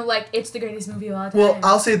 people are going to, like, it's the greatest movie of all time. Well,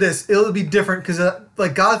 I'll say this. It'll be different because,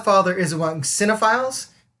 like, Godfather is among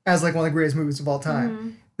cinephiles as, like, one of the greatest movies of all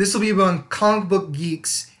time. This will be among comic book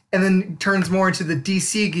geeks and then turns more into the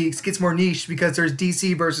DC geeks, gets more niche because there's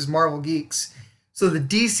DC versus Marvel geeks. So the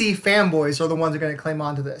DC fanboys are the ones that are going to claim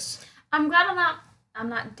onto this. I'm glad I'm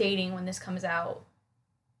not dating when this comes out.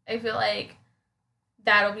 I feel like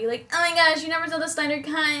that'll be like, oh my gosh, you never saw the Snyder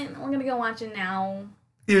Cut. We're gonna go watch it now.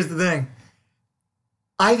 Here's the thing.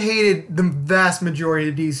 I've hated the vast majority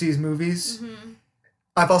of DC's movies.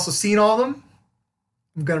 I've also seen all of them.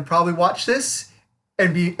 I'm gonna probably watch this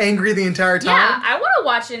and be angry the entire time. Yeah, I want to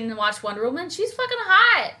watch it and watch Wonder Woman. She's fucking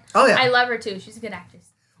hot. Oh yeah, I love her too. She's a good actress.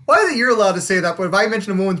 Why is it you're allowed to say that? But if I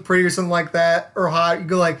mention a woman's pretty or something like that, or hot, you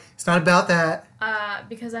go like, it's not about that.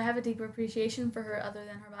 Because I have a deeper appreciation for her other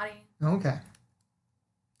than her body.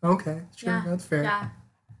 Okay. Sure, Yeah. that's fair. Yeah.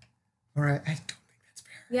 All right. I don't think that's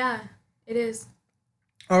fair. Yeah, it is.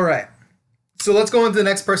 All right. So let's go into the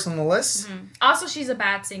next person on the list. Also, she's a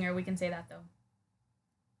bad singer. We can say that, though.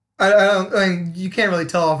 I mean, you can't really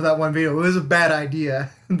tell off of that one video. It was a bad idea,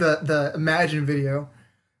 the Imagine video.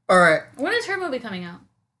 All right. When is her movie coming out?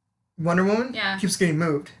 Wonder Woman? Yeah. Keeps getting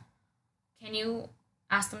moved. Can you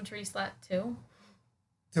ask them to release that too?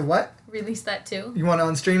 To what? Release that too? You want it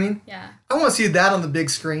on streaming? Yeah. I want to see that on the big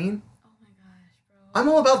screen. Oh my gosh, bro. I'm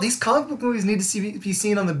all about these comic book movies need to be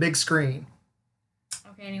seen on the big screen.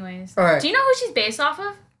 Okay, anyways. All right. Do you know who she's based off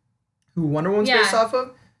of? Who Wonder Woman's based off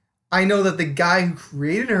of? I know that the guy who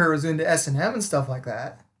created her was into S&M and stuff like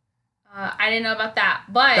that. I didn't know about that,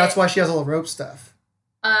 but... That's why she has all the rope stuff.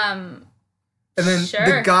 And then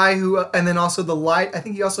the guy who... And then also the light... I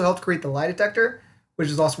think he also helped create the lie detector, which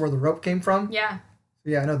is also where the rope came from. Yeah.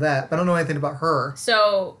 Yeah, I know that. But I don't know anything about her.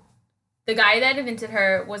 So, the guy that invented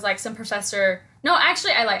her was like some professor... No,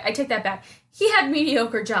 actually, I take that back. He had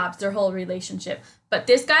mediocre jobs their whole relationship. But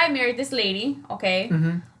this guy married this lady, okay?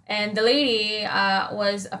 Mm-hmm. And the lady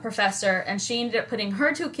was a professor, and she ended up putting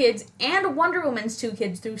her 2 kids and Wonder Woman's 2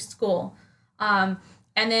 kids through school.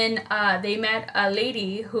 And then they met a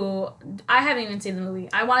lady who I haven't even seen the movie.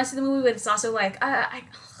 I want to see the movie, but it's also like I'm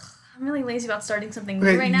really lazy about starting something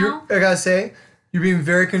new right now. I gotta say, you're being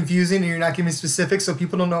very confusing and you're not giving specifics, so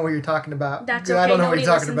people don't know what you're talking about. That's okay. I don't know Nobody what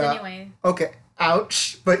you're talking listens about. Anyway. Okay.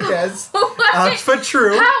 Ouch, but yes. Ouch, but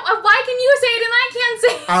true. Why can you say it and I can't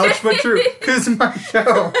say it? Ouch, but true. Because it's my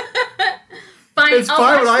show. Fine, it's I'll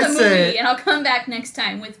fine watch when the I say movie it. and I'll come back next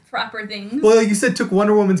time with proper things. Well, you said took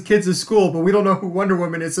Wonder Woman's kids to school, but we don't know who Wonder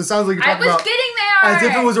Woman is, so it sounds like you're talking about... getting there! As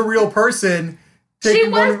if it was a real person. She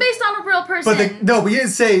was based on a real person. But you didn't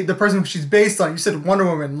say the person she's based on. You said Wonder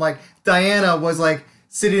Woman. Like, Diana was, like,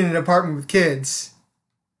 sitting in an apartment with kids.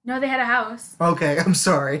 No, they had a house. Okay, I'm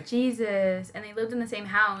sorry. Jesus. And they lived in the same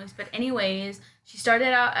house. But anyways, she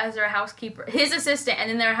started out as their housekeeper, his assistant, and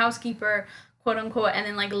then their housekeeper, quote unquote, and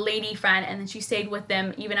then like lady friend. And then she stayed with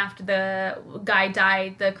them even after the guy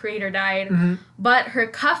died, the creator died. Mm-hmm. But her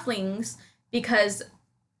cufflinks, because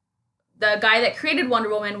the guy that created Wonder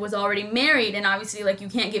Woman was already married, and obviously like you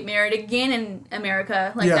can't get married again in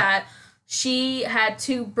America like that. She had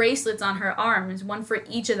 2 bracelets on her arms, one for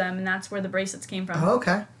each of them, and that's where the bracelets came from. Oh,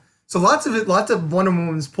 okay. So lots of Wonder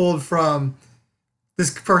Woman's pulled from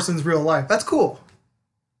this person's real life. That's cool.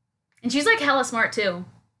 And she's like hella smart too.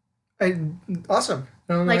 Awesome.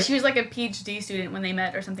 Like she was like a PhD student when they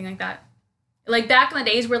met or something like that. Like back in the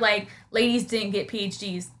days where like ladies didn't get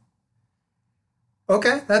PhDs.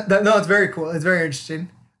 Okay. No, it's very cool. It's very interesting.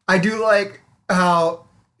 I do like how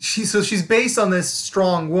she's based on this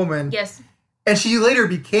strong woman. Yes. And she later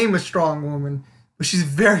became a strong woman, but she's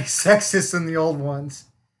very sexist in the old ones.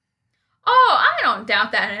 Oh, I don't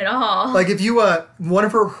doubt that at all. Like if you one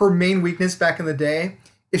of her main weakness back in the day,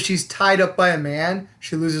 if she's tied up by a man,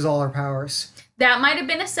 she loses all her powers. That might have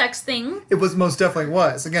been a sex thing. It most definitely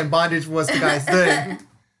was. Again, bondage was the guy's thing.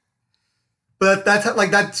 But that's her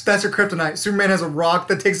kryptonite. Superman has a rock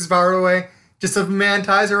that takes his power away. Just if a man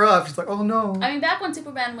ties her up, she's like, oh no. I mean, back when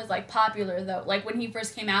Superman was like popular though, like when he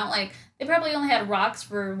first came out, like they probably only had rocks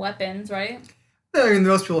for weapons, right? I mean,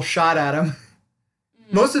 most people shot at him.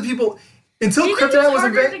 Most of the people, until kryptonite was invented. Was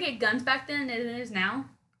it harder to get guns back then than it is now?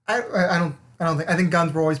 I think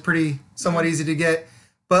guns were always somewhat easy to get,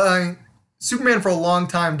 but Superman for a long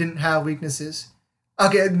time didn't have weaknesses.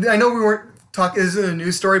 Okay, I know we weren't talking. This isn't a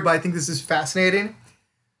news story, but I think this is fascinating.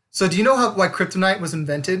 So, do you know why kryptonite was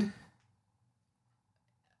invented?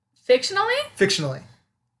 Fictionally? Fictionally.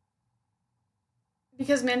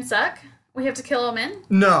 Because men suck? We have to kill all men?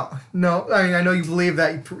 No. I mean, I know you believe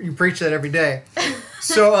that. You preach that every day.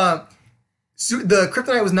 So, the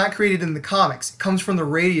kryptonite was not created in the comics. It comes from the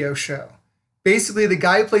radio show. Basically, the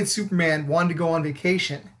guy who played Superman wanted to go on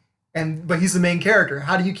vacation, but he's the main character.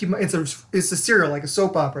 How do you keep him? It's a serial, like a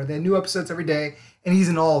soap opera. They had new episodes every day, and he's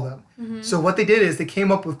in all of them. Mm-hmm. So what they did is they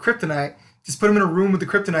came up with kryptonite, just put him in a room with the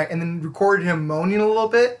kryptonite, and then recorded him moaning a little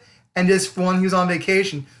bit, and just when he was on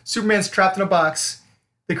vacation, Superman's trapped in a box.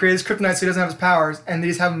 They create his kryptonite so he doesn't have his powers, and they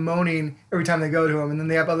just have him moaning every time they go to him, and then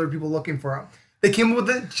they have other people looking for him. They came up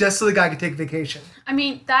with it just so the guy could take vacation. I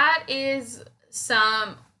mean, that is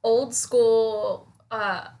some old school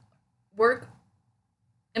work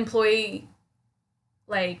employee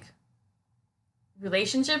like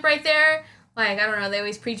relationship right there. Like, I don't know, they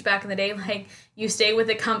always preach back in the day, like, you stay with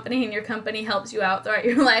a company and your company helps you out throughout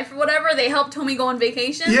your life or whatever. They helped Tommy go on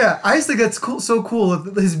vacation. Yeah, I just think that's cool. So cool. One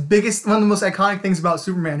of the most iconic things about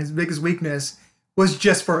Superman, his biggest weakness, was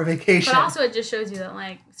just for a vacation. But also it just shows you that,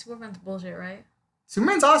 like, Superman's bullshit, right?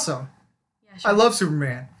 Superman's awesome. Yeah, sure. I love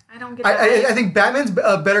Superman. I don't get that. I think Batman's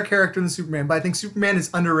a better character than Superman, but I think Superman is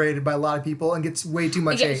underrated by a lot of people and gets way too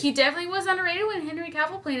much hate. He definitely was underrated when Henry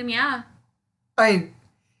Cavill played him, yeah. I mean,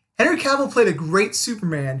 Henry Cavill played a great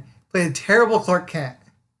Superman, played a terrible Clark Kent.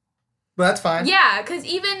 But that's fine. Yeah, because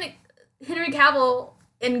even Henry Cavill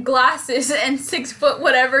in glasses and 6 foot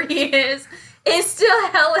whatever he is still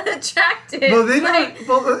hella attractive. Well,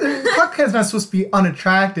 Clark Kent's not supposed to be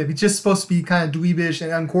unattractive. He's just supposed to be kind of dweebish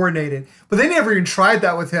and uncoordinated. But they never even tried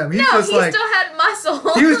that with him. He still had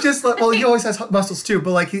muscle. He was just like, well, he always has muscles too,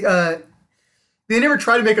 but like they never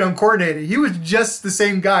tried to make it uncoordinated. He was just the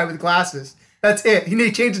same guy with glasses. That's it.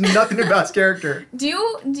 He changed nothing about his character. Do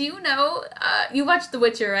you know, you watched The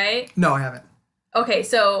Witcher, right? No, I haven't. Okay,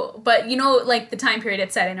 so, but you know, like, the time period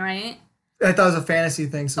it's set in, right? I thought it was a fantasy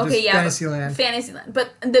thing, so okay, just Fantasyland. Fantasyland.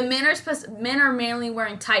 But the men are mainly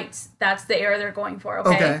wearing tights. That's the era they're going for,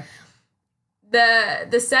 okay?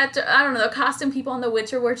 The set, I don't know, the costume people on The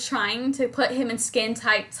Witcher were trying to put him in skin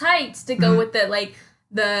tight tights to go with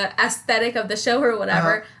the aesthetic of the show or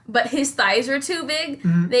whatever, but his thighs were too big.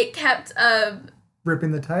 Mm-hmm. They kept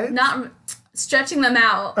ripping the tights? Not stretching them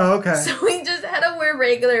out. Oh, okay. So he just had to wear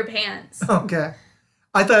regular pants. Okay.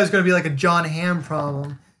 I thought it was going to be like a John Hamm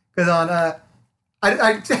problem. Because on,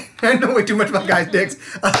 I know way too much about guys' dicks.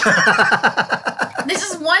 This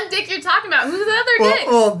is one dick you're talking about. Who's the other dick?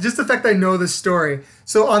 Well, just the fact that I know this story.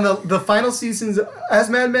 So on the final seasons, as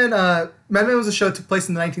Mad Men was a show that took place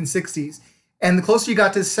in the 1960s. And the closer you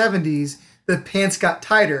got to the 70s, the pants got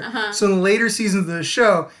tighter. So in the later seasons of the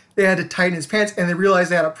show, they had to tighten his pants, and they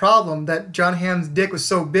realized they had a problem, that John Hamm's dick was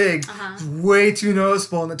so big, it was way too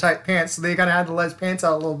noticeable in the tight pants. So they kind of had to let his pants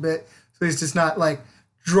out a little bit, so he's just not, like,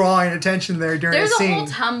 drawing attention there during the scene.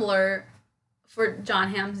 There's a whole Tumblr for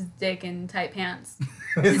John Hamm's dick in tight pants.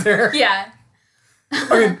 Is there? Yeah.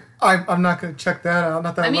 I mean, I'm not going to check that out.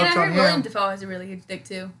 Not that I love John Hamm. William Dafoe has a really good dick,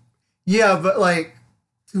 too. Yeah, but, like,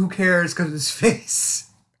 who cares because of his face?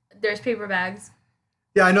 There's paper bags.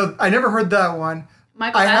 Yeah, I know. I never heard that one.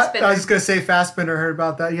 Michael Fassbender. I was just going to say Fassbender heard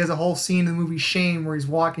about that. He has a whole scene in the movie Shame where he's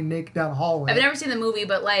walking naked down a hallway. I've never seen the movie,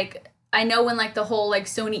 but, like, I know when, like, the whole, like,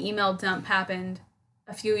 Sony email dump happened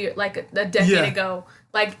a few years, like, a decade ago.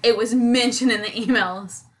 Like, it was mentioned in the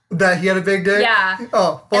emails. That he had a big dick? Yeah.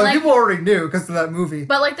 Oh, well, and, people already knew because of that movie.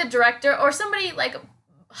 But, like, the director or somebody, like,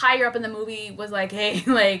 higher up in the movie was like, hey,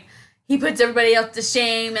 like, he puts everybody else to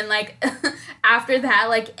shame, and, like, after that,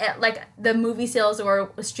 like the movie sales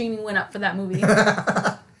or streaming went up for that movie.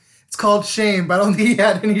 It's called Shame, but I don't think he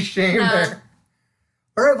had any shame there.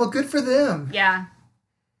 All right, well, good for them. Yeah.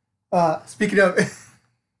 Speaking of,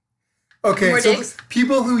 okay, More so dicks?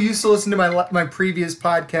 people who used to listen to my previous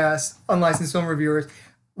podcast, Unlicensed Film Reviewers,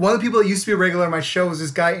 one of the people that used to be a regular on my show was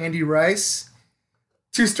this guy Andy Rice.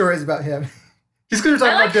 2 stories about him. Just because we're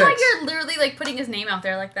talking about dicks. I like how you're literally, like, putting his name out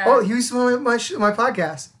there like that. Oh, he used to be on my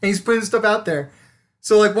podcast, and he's putting stuff out there.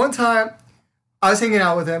 So, like, one time, I was hanging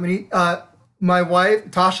out with him, and he, my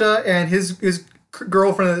wife, Tasha, and his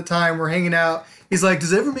girlfriend at the time were hanging out. He's like,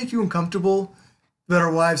 does it ever make you uncomfortable that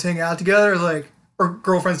our wives hang out together? Like, or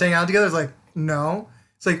girlfriends hang out together? It's like, no.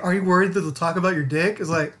 It's like, are you worried that they'll talk about your dick? It's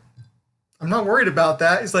like, I'm not worried about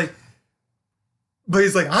that. It's like, but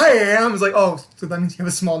he's like, I am. It's like, oh, so that means you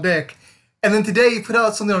have a small dick. And then today he put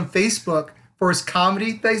out something on Facebook for his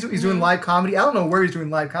comedy that he's doing live comedy. I don't know where he's doing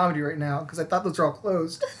live comedy right now because I thought those were all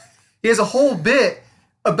closed. He has a whole bit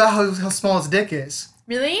about how small his dick is.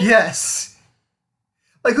 Really? Yes.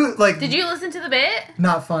 Like who? Like. Did you listen to the bit?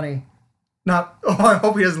 Not funny. Not. Oh, I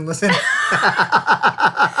hope he doesn't listen. You're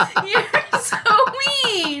so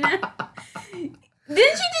mean. Didn't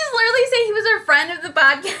you just literally say he was a friend of the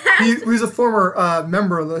podcast? He was a former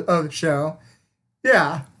member of the show.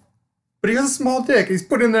 Yeah. But he has a small dick. He's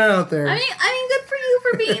putting that out there. I mean, good for you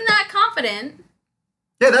for being that confident.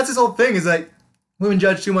 Yeah, that's his whole thing. Is like women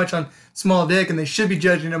judge too much on small dick, and they should be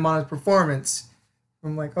judging him on his performance.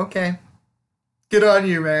 I'm like, okay, good on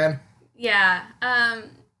you, man. Yeah.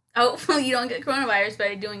 Hopefully you don't get coronavirus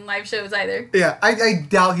by doing live shows either. Yeah, I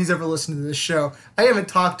doubt he's ever listened to this show. I haven't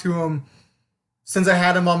talked to him since I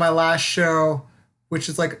had him on my last show, which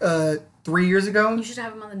is like 3 years ago. You should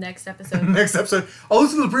have him on the next episode. Next episode. I'll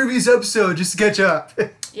listen to the previous episode just to catch up.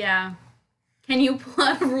 Yeah. Can you pull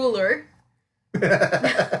out a ruler?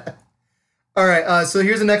 All right, so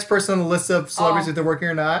here's the next person on the list of celebrities if they're working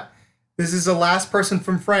or not. This is the last person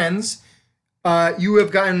from Friends. You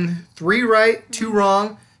have gotten 3 right, 2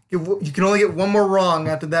 wrong. You can only get 1 more wrong.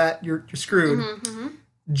 After that, you're screwed.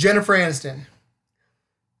 Jennifer Aniston.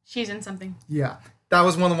 She's in something. Yeah. That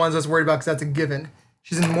was one of the ones I was worried about because that's a given.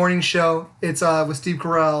 She's in the morning show. It's with Steve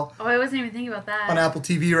Carell. Oh, I wasn't even thinking about that. On Apple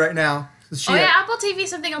TV right now. So Apple TV is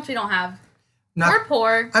something else we don't have. We're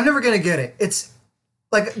poor. I'm never going to get it. It's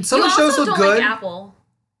like some of the shows look don't good. Like Apple.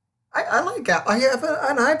 I like Apple. I have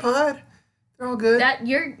an iPod. They're all good. That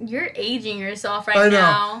you're aging yourself right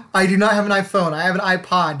now. I do not have an iPhone. I have an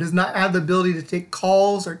iPod. It does not have the ability to take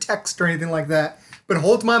calls or text or anything like that. But it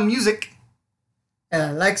holds my music. And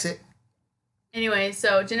I likes it. Anyway,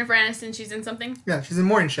 so Jennifer Aniston, she's in something? Yeah, she's in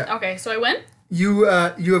Morning Show. Okay, so I win? You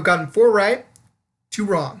have gotten 4 right, 2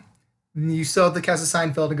 wrong. And you still have the cast of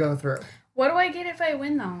Seinfeld to go through. What do I get if I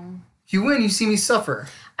win, though? If you win, you see me suffer.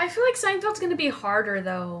 I feel like Seinfeld's going to be harder,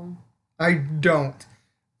 though. I don't.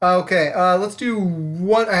 Okay, let's do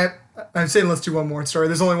one. I'm saying let's do one more story.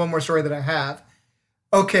 There's only one more story that I have.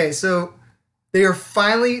 Okay, so they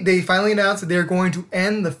finally announced that they're going to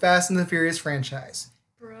end the Fast and the Furious franchise.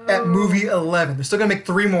 Bro. At movie 11. They're still going to make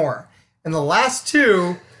 3 more. And the last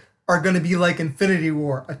 2 are going to be like Infinity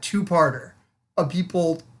War, a 2-parter of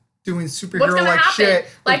people doing superhero-like shit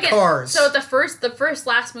with cars. So the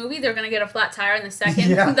last movie, they're going to get a flat tire. And the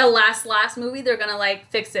second, the last movie, they're going to,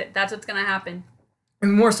 like, fix it. That's what's going to happen.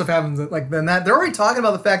 And more stuff happens than that. They're already talking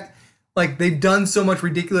about the fact, like, they've done so much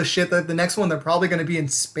ridiculous shit that the next one, they're probably going to be in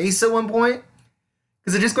space at one point.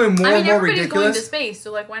 Because they're just going more I mean, and more everybody's going to ridiculous. space,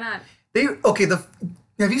 so like, why not?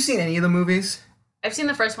 Have you seen any of the movies? I've seen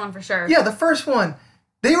the first one for sure. Yeah, the first one.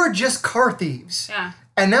 They were just car thieves. Yeah.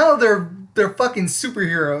 And now they're fucking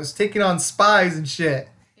superheroes taking on spies and shit.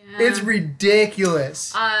 Yeah. It's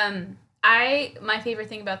ridiculous. My favorite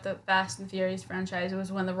thing about the Fast and Furious franchise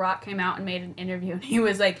was when The Rock came out and made an interview, and he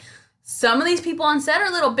was like, some of these people on set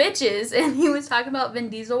are little bitches, and he was talking about Vin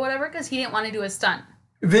Diesel or whatever because he didn't want to do a stunt.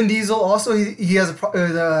 Vin Diesel also, he has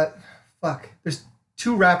there's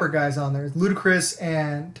two rapper guys on there, Ludacris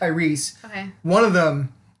and Tyrese. Okay. One of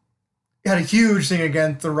them had a huge thing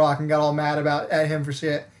against The Rock and got all mad at him for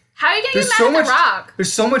shit. How are you getting mad at The Rock?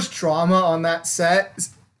 There's so much drama on that set.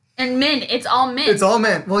 And men, it's all men. It's all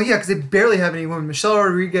men. Well, yeah, because they barely have any women. Michelle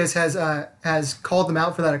Rodriguez has called them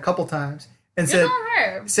out for that a couple times and Good on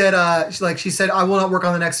her. she said I will not work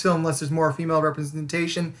on the next film unless there's more female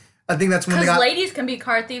representation. I think that's when they Because got ladies can be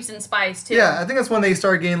car thieves and spies too. Yeah, I think that's when they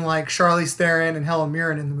started getting like Charlize Theron and Helen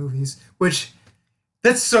Mirren in the movies, which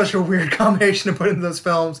that's such a weird combination to put into those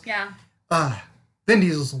films. Yeah. Vin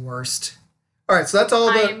Diesel's the worst. All right, so that's all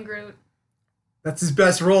I am Groot. That's his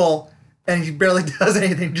best role, and he barely does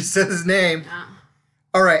anything. Just says his name. Yeah.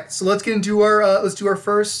 All right, so let's get into our let's do our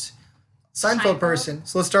first Seinfeld person.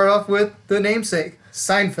 So let's start off with the namesake,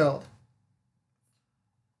 Seinfeld.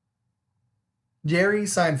 Jerry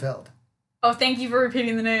Seinfeld. Oh, thank you for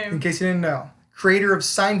repeating the name. In case you didn't know, creator of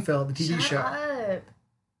Seinfeld, the TV show. Shut up.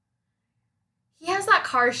 He has that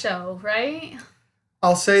car show, right?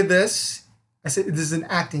 I'll say this. I said this is an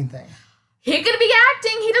acting thing. He could be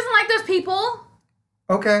acting. He doesn't like those people.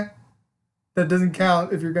 Okay. That doesn't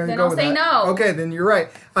count if you're going to Then go I'll with say that. no. Okay, then you're right.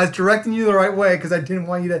 I was directing you the right way because I didn't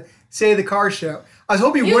want you to say the car show. I was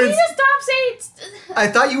hoping you You wouldn't. need to stop saying. I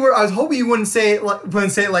thought you were. I was hoping you wouldn't say it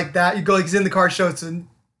like that. You go like he's in the car show. So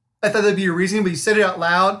I thought that'd be your reasoning, but you said it out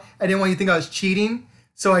loud. I didn't want you to think I was cheating,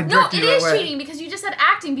 so I No, directed it you the is right way. cheating because you just said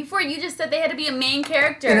acting before. You just said they had to be a main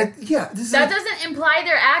character. And That doesn't imply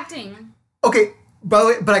they're acting. Okay, by the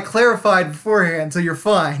way, but I clarified beforehand, so you're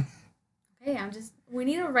fine. Hey, we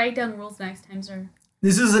need to write down rules next time, sir.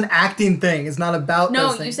 This is an acting thing. It's not about No,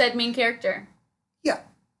 those things. you said main character. Yeah.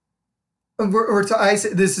 I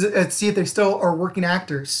said this is see if they still are working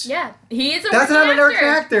actors. Yeah, he is a That's working not an actor. working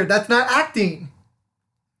actor. That's not acting.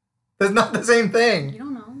 That's not the same You thing.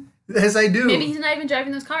 don't know. Yes, I do. Maybe he's not even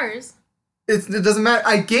driving those cars. It doesn't matter.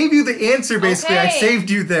 I gave you the answer, basically. I Okay. saved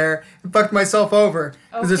you there and fucked myself over.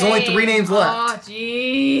 Because there's only 3 names left. Oh,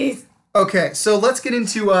 jeez. Okay, so let's get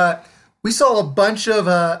into... we saw a bunch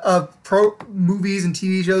of pro movies and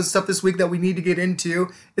TV shows stuff this week that we need to get into.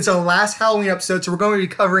 It's our last Halloween episode, so we're going to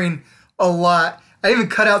be covering a lot. I even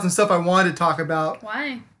cut out some stuff I wanted to talk about.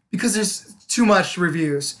 Why? Because there's too much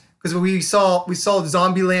reviews. Because we saw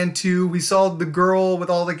Zombieland 2, we saw The Girl with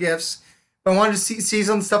all the gifts. But I wanted to see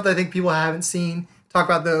some stuff that I think people haven't seen. Talk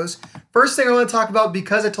about those. First thing I want to talk about,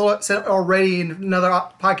 because I said already in another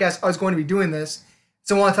podcast I was going to be doing this.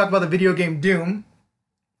 So I want to talk about the video game Doom.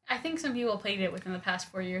 I think some people played it within the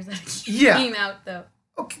past 4 years that it Yeah. came out, though.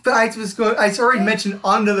 Okay, but I already mentioned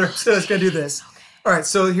on another episode I was going to do this. Okay. All right,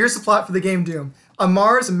 so here's the plot for the game Doom. On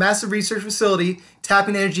Mars, a massive research facility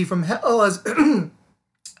tapping energy from hell as...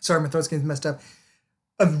 Sorry, my throat's getting messed up.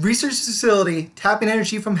 A research facility tapping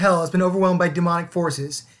energy from hell has been overwhelmed by demonic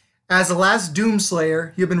forces. As the last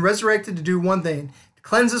Doomslayer, you have been resurrected to do one thing, to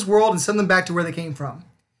cleanse this world and send them back to where they came from.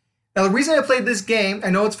 Now, the reason I played this game, I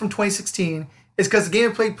know it's from 2016, is because the game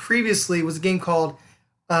I played previously was a game called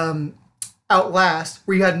Outlast,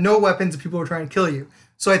 where you had no weapons and people were trying to kill you.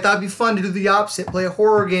 So I thought it'd be fun to do the opposite, play a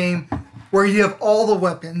horror game where you have all the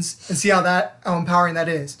weapons and see how empowering that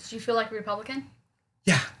is. Did you feel like a Republican?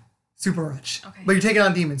 Yeah, super much. Okay. But you're taking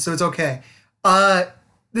on demons, so it's okay.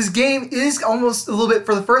 This game is almost a little bit,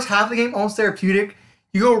 for the first half of the game, almost therapeutic.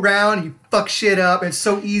 You go around, you fuck shit up, it's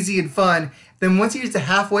so easy and fun. Then once you get to the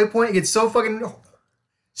halfway point, it gets so fucking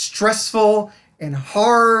stressful and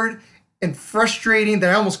hard and frustrating that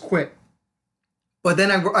I almost quit. But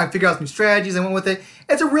then I figured out some strategies, I went with it.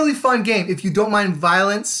 It's a really fun game if you don't mind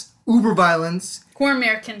violence, uber violence. We're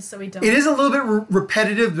Americans, so we don't. It is a little bit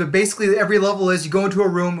repetitive, but basically every level is you go into a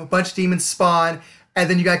room, a bunch of demons spawn, and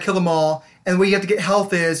then you gotta kill them all. And the way you have to get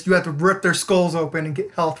health is you have to rip their skulls open and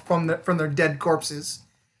get health from their dead corpses.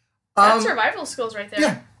 That's survival skills right there.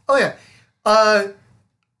 Yeah. Oh yeah.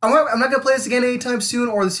 I'm not gonna play this again anytime soon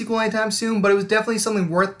or the sequel anytime soon, but it was definitely something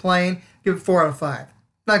worth playing. Give it 4 out of 5.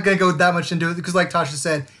 Not gonna go that much into it because, like Tasha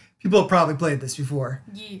said, people have probably played this before.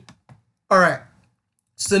 Yeah. All right.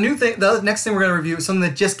 So the next thing we're gonna review is something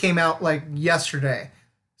that just came out like yesterday.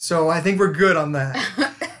 So I think we're good on that.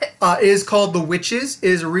 It is called The Witches. It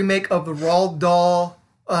is a remake of the Roald Dahl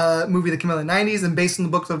movie that came out in the 90s and based on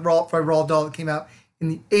the book by Roald Dahl that came out in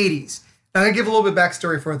the 80s. Now, I'm going to give a little bit of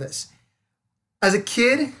backstory for this. As a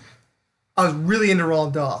kid, I was really into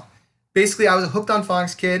Roald Dahl. Basically, I was a hooked on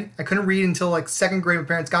phonics kid. I couldn't read until like second grade. My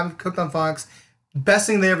parents got me hooked on phonics. Best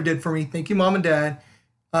thing they ever did for me. Thank you, Mom and Dad.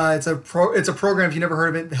 It's a program, if you never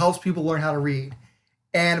heard of it, that helps people learn how to read.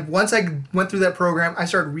 And once I went through that program, I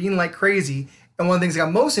started reading like crazy. And one of the things I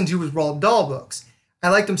got most into was Roald Dahl books. I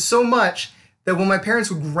liked them so much that when my parents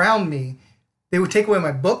would ground me, they would take away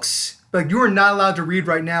my books. Like, you are not allowed to read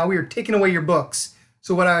right now. We are taking away your books.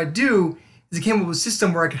 So what I would do is I came up with a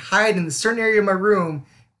system where I could hide in a certain area of my room,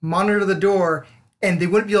 monitor the door, and they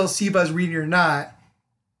wouldn't be able to see if I was reading or not,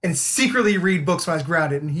 and secretly read books when I was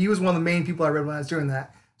grounded. And he was one of the main people I read when I was doing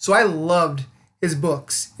that. So I loved his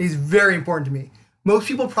books. He's very important to me. Most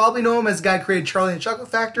people probably know him as the guy who created Charlie and the Chocolate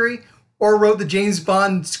Factory or wrote the James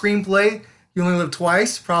Bond screenplay, You Only Live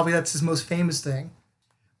Twice. Probably that's his most famous thing.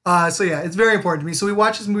 So yeah, it's very important to me. So we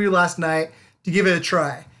watched this movie last night to give it a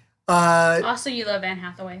try. Also, you love Anne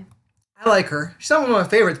Hathaway. I like her. She's not one of my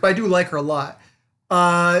favorites, but I do like her a lot.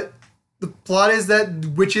 The plot is that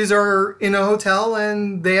witches are in a hotel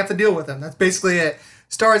and they have to deal with them. That's basically it.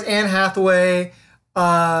 Stars Anne Hathaway,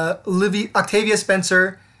 Octavia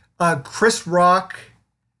Spencer, Chris Rock,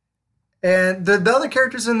 and the other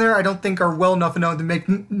characters in there I don't think are well enough known to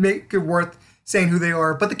make it worth saying who they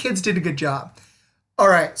are, but the kids did a good job. All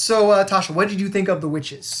right, so Tasha, what did you think of The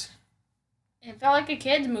Witches? It felt like a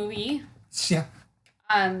kid's movie. Yeah.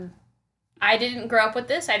 I didn't grow up with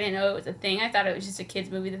this. I didn't know it was a thing. I thought it was just a kid's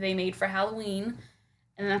movie that they made for Halloween.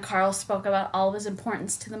 And then Carl spoke about all of his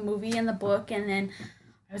importance to the movie and the book, and then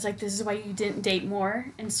I was like, this is why you didn't date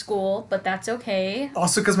more in school, but that's okay.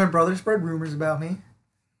 Also because my brother spread rumors about me.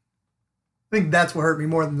 I think that's what hurt me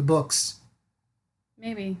more than the books.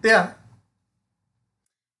 Maybe. Yeah.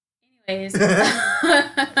 Anyways.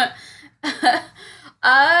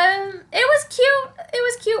 It was cute. It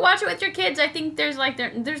was cute. Watch it with your kids. I think there's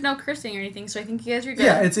no cursing or anything, so I think you guys are good.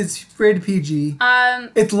 Yeah, it's rated PG.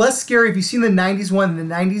 It's less scary. If you've seen the 90s one, the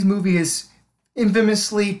 90s movie is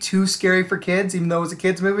infamously too scary for kids, even though it was a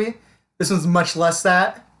kids movie. This one's much less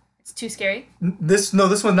that. It's too scary? This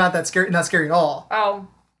one's not that scary, not scary at all. Oh.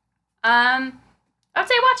 I'd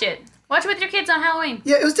say watch it. Watch it with your kids on Halloween.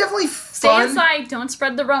 Yeah, it was definitely fun. Stay inside, don't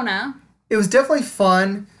spread the Rona. It was definitely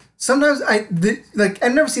fun. Sometimes I've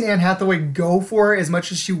never seen Anne Hathaway go for it as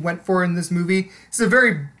much as she went for in this movie. It's a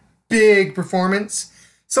very big performance.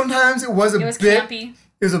 Sometimes it was campy.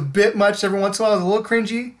 It was a bit much. Every once in a while, it was a little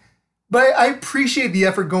cringy. But I appreciate the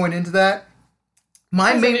effort going into that.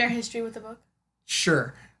 Your history with the book?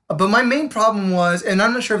 Sure. But my main problem was, and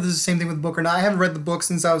I'm not sure if this is the same thing with the book or not, I haven't read the book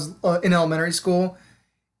since I was in elementary school,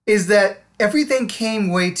 is that everything came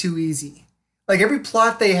way too easy. Like, every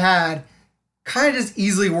plot they had kind of just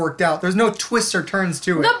easily worked out. There's no twists or turns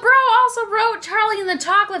to it. The bro also wrote Charlie and the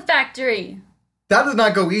Chocolate Factory. That does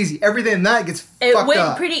not go easy. Everything in that gets fucked up. It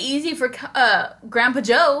went pretty easy for Grandpa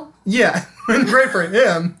Joe. Yeah, went great for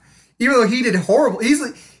him. Even though he did horrible. He's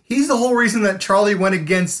the whole reason that Charlie went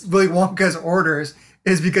against Willy Wonka's orders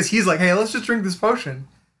is because he's like, hey, let's just drink this potion.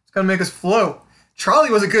 It's going to make us float.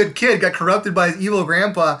 Charlie was a good kid, got corrupted by his evil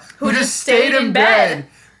grandpa, who just stayed in bed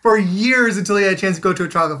for years until he had a chance to go to a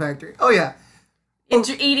chocolate factory. Oh, yeah.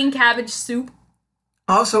 Eating cabbage soup.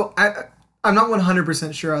 Also, I'm not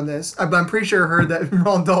 100% sure on this, but I'm pretty sure I heard that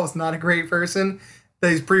Roald Dahl is not a great person, that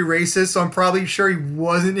he's pretty racist, so I'm probably sure he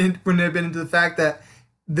wouldn't have been into the fact that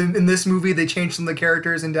in this movie they changed some of the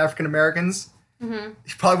characters into African Americans. Mm-hmm.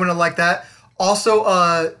 He probably wouldn't have liked that.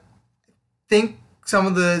 Also, think some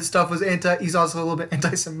of the stuff was he's also a little bit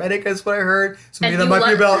anti-Semitic, is what I heard. So maybe that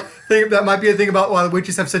might be a thing about why the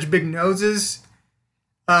witches have such big noses.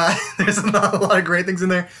 There's not a lot of great things in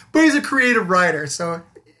there, but he's a creative writer, so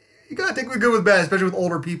you gotta take the good with bad, especially with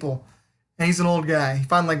older people. And he's an old guy. He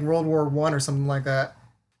found like World War I or something like that.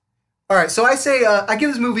 All right, so I say I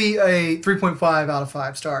give this movie a 3.5 out of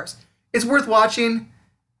 5 stars. It's worth watching,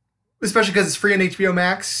 especially because it's free on HBO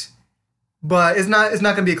Max. But it's not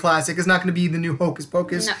gonna be a classic. It's not gonna be the new Hocus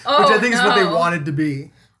Pocus, which I think is what they wanted to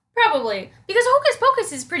be. Probably because Hocus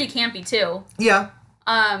Pocus is pretty campy too. Yeah.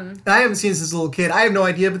 I haven't seen it since a little kid. I have no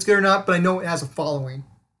idea if it's good or not, but I know it has a following.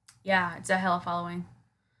 Yeah, it's a hell of following.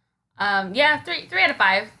 Yeah, 3 out of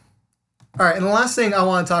 5. All right, and the last thing I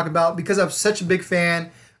want to talk about, because I'm such a big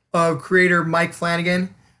fan of creator Mike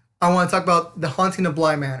Flanagan, I want to talk about The Haunting of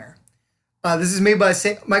Bly Manor. This is made by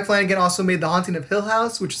Mike Flanagan. Also made The Haunting of Hill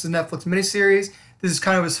House, which is a Netflix miniseries. This is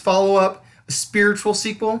kind of his follow-up, a spiritual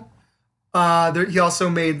sequel. He also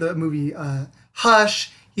made the movie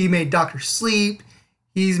Hush. He made Dr. Sleep.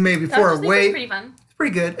 He's made Before I Wake. Pretty fun. It's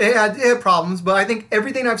pretty good. It had problems, but I think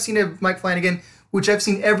everything I've seen of Mike Flanagan, which I've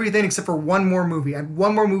seen everything except for one more movie. I have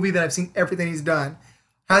one more movie that I've seen everything he's done,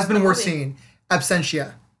 has been worth seeing.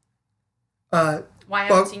 Absentia. Why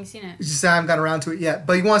haven't you seen it? Just I haven't gotten around to it yet.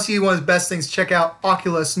 But you want to see one of his best things, check out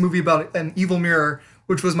Oculus, movie about an evil mirror,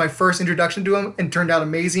 which was my first introduction to him and turned out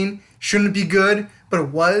amazing. Shouldn't be good, but it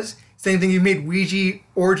was. Same thing, you made Ouija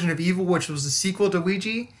Origin of Evil, which was the sequel to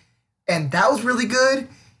Ouija, and that was really good.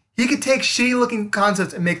 He could take shitty looking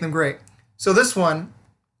concepts and make them great. So this one,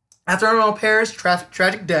 after an au pair's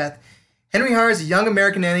tragic death, Henry hires a young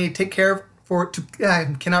American nanny to take care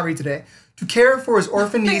I cannot read today. To care for his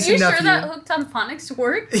orphan niece and nephew. Are you sure that Hooked on Phonics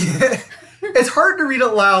works? It's hard to read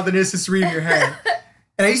out loud than it is just to read in your head.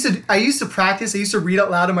 And I used to practice. I used to read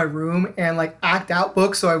out loud in my room and like act out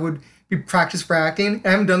books, so I would be practice for acting. I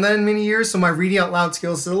haven't done that in many years, so my reading out loud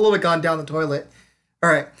skills have a little bit gone down the toilet.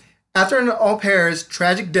 All right. After an au pair's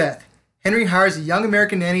tragic death, Henry hires a young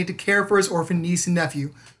American nanny to care for his orphan niece and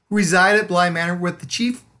nephew, who reside at Bly Manor with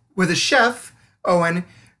a chef, Owen,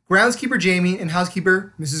 groundskeeper Jamie, and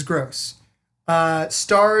housekeeper Mrs. Gross.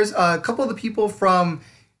 Stars a couple of the people from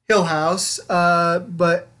Hill House,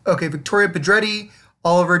 Victoria Pedretti,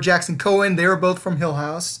 Oliver Jackson Cohen, they were both from Hill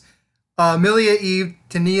House. Amelia Eve,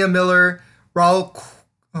 Tania Miller, Raul,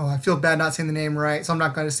 I feel bad not saying the name right, so I'm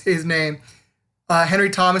not going to say his name. Henry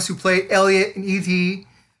Thomas, who played Elliot in E.T.,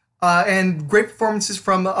 and great performances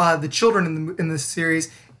from the children in this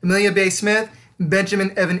series, Amelia Bay Smith and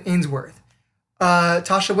Benjamin Evan Ainsworth.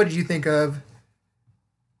 Tasha, what did you think of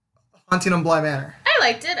Haunting on Bly Manor? I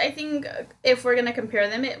liked it. I think if we're gonna compare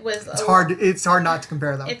them, it's hard not to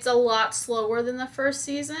compare them. It's a lot slower than the first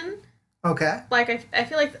season. Okay. Like I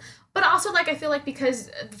feel like, but also like I feel like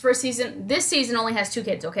because this season only has 2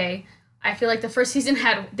 kids. Okay, I feel like the first season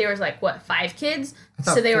there was like 5 kids,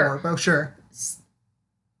 so they 4. Oh sure.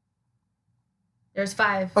 There's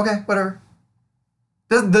 5. Okay, whatever.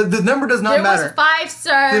 The number does not matter. There was 5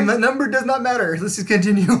 stars. The number does not matter. Let's just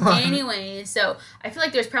continue on. Anyway, so I feel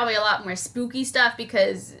like there's probably a lot more spooky stuff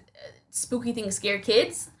because spooky things scare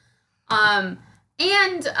kids. I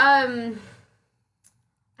don't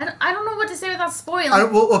know what to say without spoiling.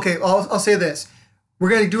 I'll say this. We're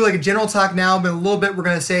going to do like a general talk now, but in a little bit we're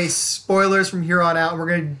going to say spoilers from here on out, and we're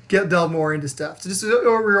going to delve more into stuff. So just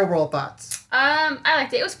your overall thoughts. I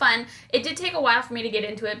liked it. It was fun. It did take a while for me to get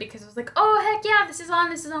into it because I was like, oh, heck yeah, this is on,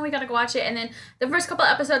 we gotta go watch it. And then the first couple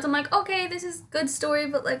episodes, I'm like, okay, this is good story,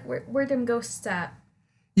 but like, where them ghosts at?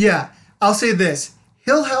 Yeah, I'll say this.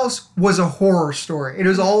 Hill House was a horror story. It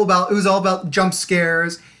was all about jump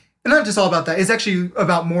scares. And not just all about that. It's actually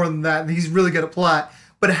about more than that. He's really good at plot.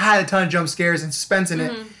 But it had a ton of jump scares and suspense in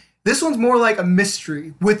it. This one's more like a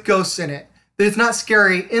mystery with ghosts in it. That it's not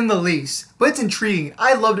scary in the least, but it's intriguing.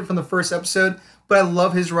 I loved it from the first episode, but I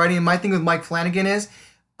love his writing. And my thing with Mike Flanagan is,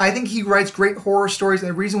 I think he writes great horror stories, and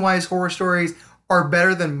the reason why his horror stories are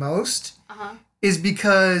better than most is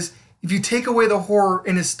because if you take away the horror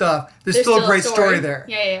in his stuff, there's still a great story there.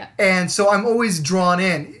 Yeah. And so I'm always drawn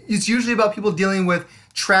in. It's usually about people dealing with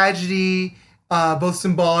tragedy, both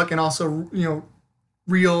symbolic and also,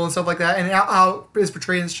 real and stuff like that, and how it's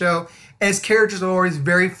portrayed in the show. And his characters are always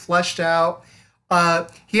very fleshed out.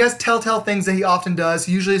 He has telltale things that he often does.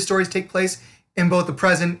 Usually his stories take place in both the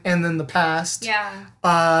present and then the past. Yeah.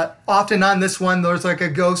 Often on this one, there's like a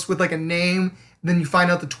ghost with like a name. Then you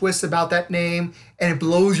find out the twist about that name, and it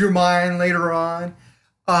blows your mind later on.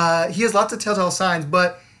 He has lots of telltale signs,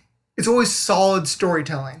 but it's always solid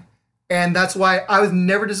storytelling. And that's why I was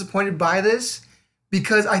never disappointed by this,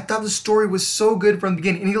 because I thought the story was so good from the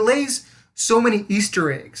beginning. And he lays so many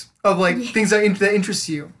Easter eggs of things that interest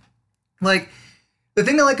you. Like, the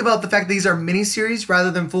thing I like about the fact that these are miniseries rather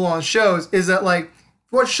than full-on shows is that, if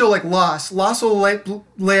you watch a show like Lost will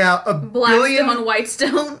lay out a billion... Blackstone,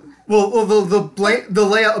 Whitestone. Well, they'll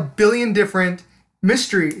lay out a billion different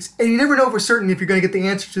mysteries. And you never know for certain if you're going to get the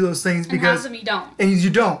answer to those things. And half of them you don't. And you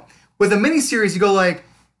don't. With a miniseries, you go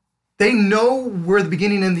they know where the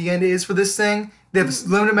beginning and the end is for this thing. They have a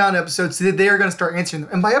limited amount of episodes, so they are going to start answering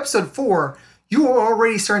them. And by episode 4, you are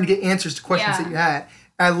already starting to get answers to questions that you had.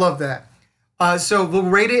 I love that. So we'll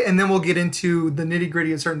rate it, and then we'll get into the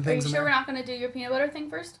nitty-gritty of certain things. Are you sure we're not going to do your peanut butter thing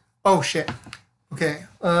first? Oh, shit. Okay.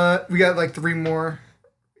 We got 3 more.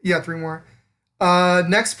 Yeah, 3 more.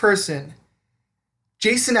 Next person.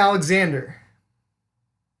 Jason Alexander.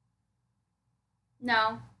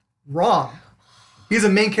 No. Wrong. He's a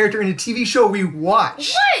main character in a TV show we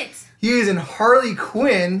watched. What? He is in Harley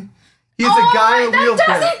Quinn. He's the guy in Wheelchair.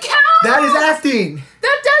 That doesn't count! That is acting.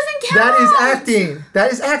 That doesn't count! That is acting.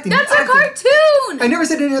 That is acting. That's a cartoon! I never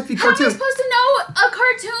said it didn't have to be How am I cartoon. supposed to know a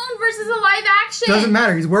cartoon versus a live action? Doesn't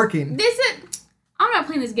matter. He's working. I'm not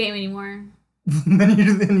playing this game anymore.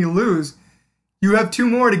 then you lose. You have 2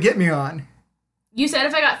 more to get me on. You said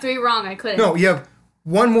if I got 3 wrong, I couldn't. No, you have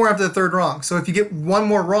 1 more after the 3rd wrong. So if you get 1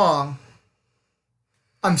 more wrong,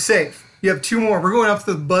 I'm safe. You have 2 more. We're going up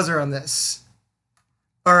to the buzzer on this.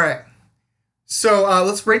 All right. So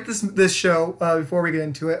let's rate this show before we get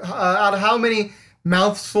into it. Out of how many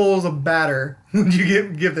mouthfuls of batter would you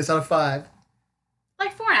give this out of 5?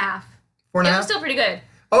 Like 4.5. 4.5? It was still pretty good.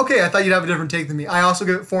 Okay, I thought you'd have a different take than me. I also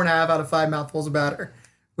give it 4.5 out of 5 mouthfuls of batter,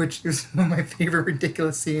 which is one of my favorite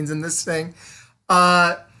ridiculous scenes in this thing.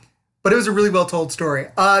 But it was a really well told story.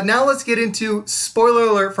 Now let's get into spoiler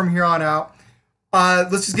alert from here on out.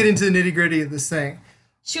 Let's just get into the nitty gritty of this thing.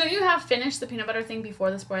 Should you have finished the peanut butter thing before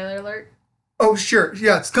the spoiler alert? Oh, sure.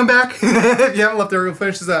 Yeah, let's come back. If you haven't left there, we'll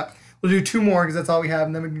finish this up. We'll do 2 more because that's all we have,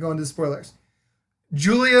 and then we can go into the spoilers.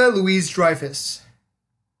 Julia Louis-Dreyfus.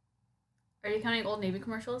 Are you counting Old Navy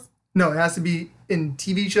commercials? No, it has to be in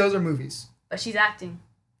TV shows or movies. But she's acting.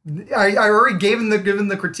 I already given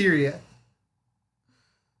the criteria.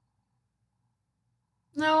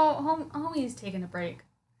 No, homie's taking a break.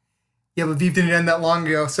 Yeah, but Veep didn't end that long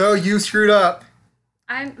ago, so you screwed up.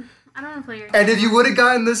 I don't want to play your game. And if you would have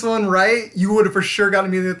gotten this one right, you would have for sure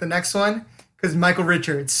gotten me with the next one, because Michael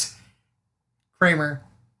Richards. Kramer.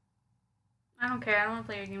 I don't care. I don't want to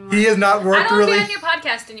play your game anymore. He has not worked really. I don't want to be on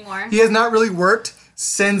your podcast anymore. He has not really worked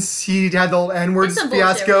since he had the old N-word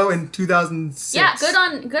fiasco in 2006. Yeah,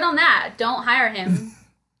 good on that. Don't hire him.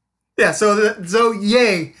 Yeah, so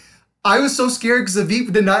yay. I was so scared because the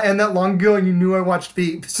Veep did not end that long ago, and you knew I watched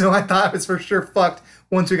Veep, so I thought I was for sure fucked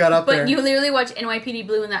once we got up there. But you literally watched NYPD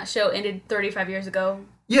Blue, and that show ended 35 years ago.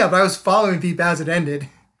 Yeah, but I was following Veep as it ended.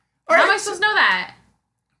 How am I supposed to know that?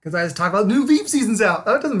 Because I just talk about new Veep seasons out.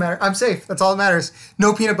 Oh, it doesn't matter. I'm safe. That's all that matters.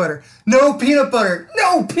 No peanut butter. No peanut butter.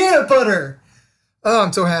 No peanut butter. Oh,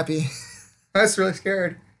 I'm so happy. I was really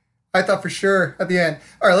scared. I thought for sure at the end.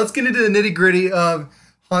 All right, let's get into the nitty gritty of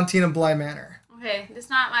Haunting of Bly Manor. Okay, this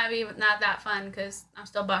might be not that fun because I'm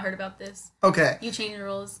still butthurt about this. Okay. You changed the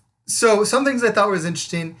rules. So some things I thought was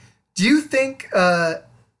interesting. Do you think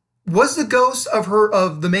was the ghost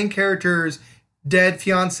of the main character's dead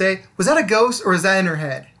fiance, was that a ghost or is that in her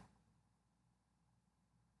head?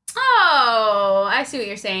 Oh, I see what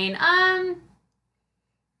you're saying. I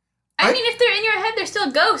mean, if they're in your head, they're still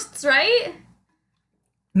ghosts, right?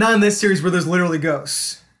 Not in this series where there's literally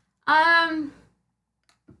ghosts.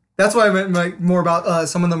 That's why I meant like more about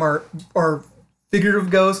some of them are figurative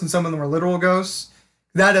ghosts and some of them are literal ghosts.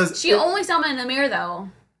 She only saw him in the mirror, though.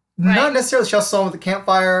 Not right? necessarily. She also saw him at the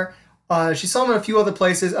campfire. She saw him in a few other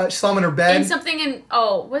places. She saw him in her bed.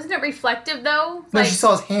 Wasn't it reflective though? No, she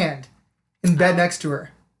saw his hand in bed next to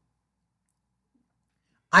her.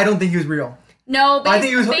 I don't think he was real. No,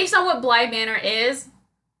 based on what Bly Manor is.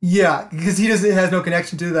 Yeah, because he has no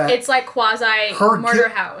connection to that. It's like quasi murder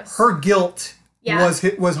house. Her guilt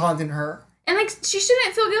was haunting her. And like she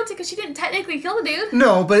shouldn't feel guilty because she didn't technically kill the dude.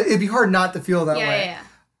 No, but it'd be hard not to feel that way.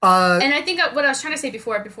 Yeah. And I think what I was trying to say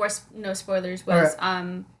before no spoilers was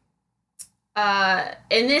right.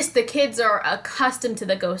 In this the kids are accustomed to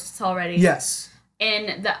the ghosts already. Yes.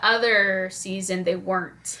 In the other season they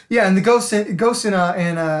weren't. Yeah, and the ghosts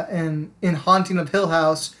in Haunting of Hill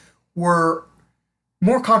House were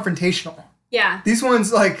more confrontational. Yeah. These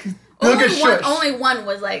ones like only one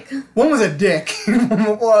was like one was a dick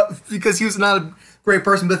because he was not a great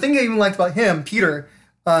person. But the thing I even liked about him, Peter,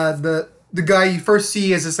 the guy you first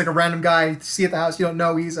see is just like a random guy you see at the house. You don't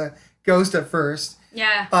know he's a ghost at first.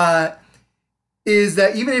 Yeah. Is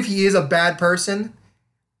that even if he is a bad person,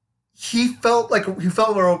 he felt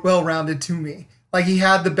well-rounded to me. Like he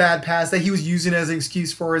had the bad past that he was using as an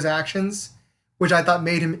excuse for his actions, which I thought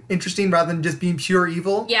made him interesting rather than just being pure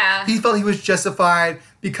evil. Yeah. He felt he was justified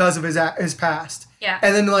because of his past. Yeah.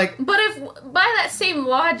 And then But if by that same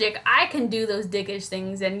logic, I can do those dickish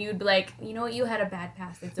things and you'd be like, you know what, you had a bad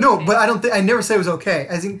past. It's okay. No, but I never said it was okay.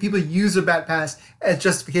 I think people use their bad past as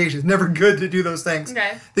justification. It's never good to do those things.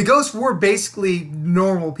 Okay. The ghosts were basically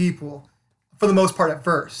normal people for the most part at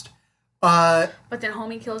first. But then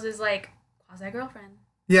homie kills his like quasi-girlfriend.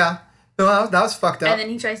 Yeah. No, that was fucked up. And then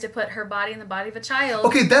he tries to put her body in the body of a child.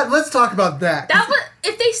 Okay, let's talk about that.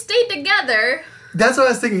 If they stayed together. That's what I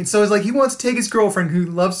was thinking. So it's like he wants to take his girlfriend who he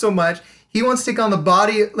loves so much. He wants to take on the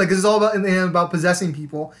body. Like this is all about possessing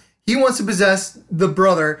people. He wants to possess the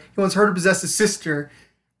brother. He wants her to possess his sister.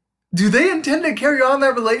 Do they intend to carry on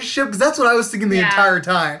that relationship? Because that's what I was thinking the entire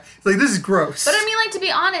time. It's like, this is gross. But I mean, like, to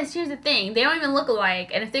be honest, here's the thing. They don't even look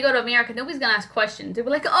alike. And if they go to America, nobody's going to ask questions. They'll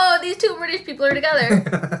be like, oh, these two British people are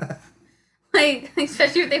together. Like,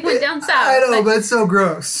 especially if they went down south. I know, but it's so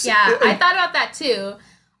gross. Yeah, I thought about that too.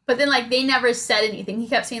 But then, like, they never said anything. He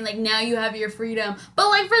kept saying, like, now you have your freedom. But,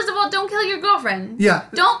 like, first of all, don't kill your girlfriend. Yeah.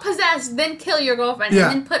 Don't possess, then kill your girlfriend.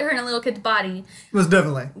 Yeah. And then put her in a little kid's body. Most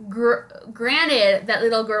definitely. Granted, that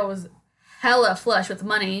little girl was hella flush with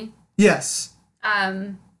money. Yes.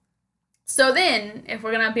 So then, if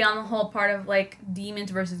we're going to be on the whole part of, like,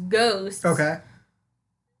 demons versus ghosts. Okay.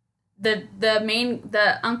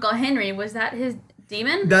 The Uncle Henry, was that his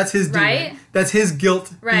demon? That's his demon. Right? That's his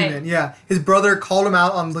guilt Right. demon. Yeah. His brother called him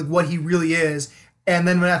out on like what he really is, and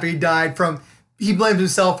then after he died, he blamed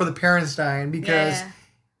himself for the parents dying because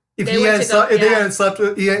if they hadn't slept,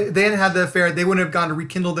 they hadn't had the affair, they wouldn't have gone to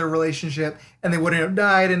rekindle their relationship, and they wouldn't have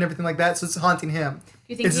died and everything like that. So it's haunting him. Do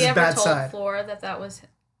you think it's he his ever bad told side. Flora that was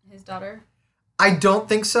his daughter? I don't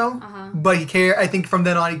think so, Uh-huh. but I think from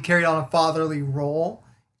then on he carried on a fatherly role,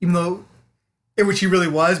 even though in which he really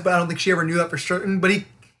was. But I don't think she ever knew that for certain. But he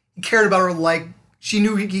cared about her like she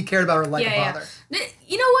knew he cared about her like a father.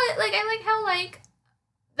 You know what? Like I like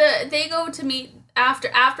how they go to meet after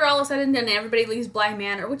all is said and done, and everybody leaves Bly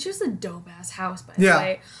Manor, which is a dope ass house by the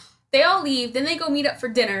way. They all leave, then they go meet up for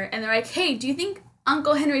dinner, and they're like, "Hey, do you think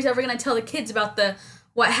Uncle Henry's ever gonna tell the kids about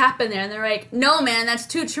what happened there?" And they're like, "No, man, that's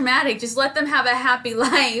too traumatic. Just let them have a happy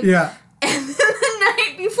life." Yeah. And then the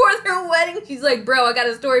night before their wedding, she's like, "Bro, I got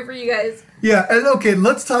a story for you guys." Yeah, and okay,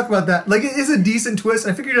 let's talk about that. Like, it is a decent twist.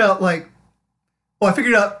 I figured it out I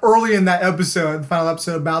figured out early in that episode, the final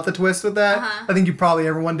episode, about the twist with that. Uh-huh. I think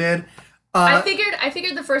everyone did. I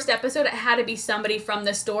figured the first episode it had to be somebody from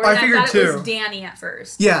the story. I and figured I thought too. it was Danny at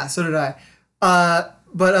first. Yeah, so did I.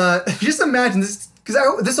 But just imagine this,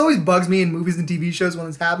 because this always bugs me in movies and TV shows when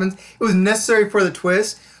this happens. It was necessary for the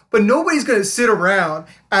twist, but nobody's gonna sit around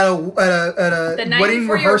at a The night wedding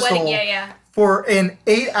before your rehearsal wedding, for an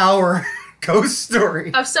 8-hour ghost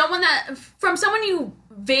story of someone you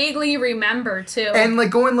vaguely remember too. and like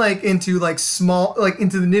going like into like small like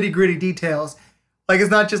into the nitty-gritty details. Like it's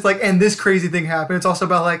not just like and this crazy thing happened. It's also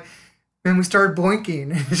about like and we started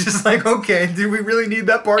boinking. It's just like, okay, do we really need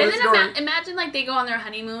that part of the story? And then imagine like they go on their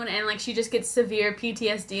honeymoon and like she just gets severe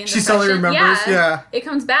PTSD and she suddenly remembers. Yeah, it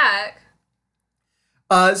comes back.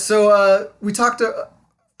 So we talked to.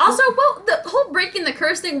 Also, the whole breaking the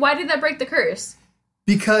curse thing. Why did that break the curse?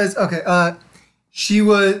 Because she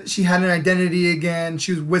had an identity again.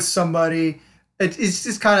 She was with somebody. It's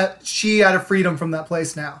just kind of she had a freedom from that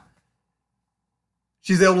place now.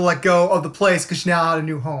 She's able to let go of the place because she now had a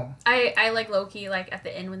new home. I like Loki. Like at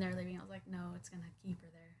the end when they're leaving, I was like, no, it's gonna keep her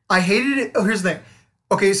there. I hated it. Oh, here's the thing.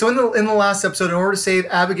 Okay, so in the last episode, in order to save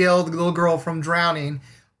Abigail, the little girl, from drowning,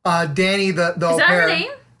 Danny, the au Is that pair, her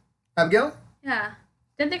name? Abigail? Yeah.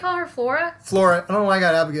 Didn't they call her Flora? Flora. I don't know why I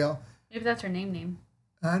got Abigail. Maybe that's her name.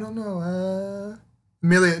 I don't know.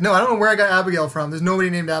 Amelia. No, I don't know where I got Abigail from. There's nobody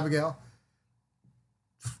named Abigail.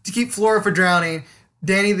 To keep Flora from drowning,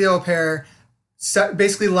 Danny, the au pair,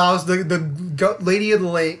 basically allows the Lady of the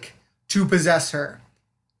Lake to possess her.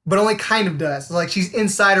 But only kind of does. Like, she's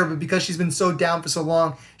inside her, but because she's been so down for so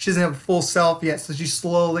long, she doesn't have a full self yet, so she's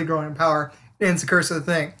slowly growing in power. And it's the curse of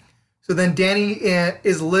the thing. So then Danny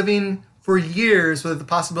is living for years with the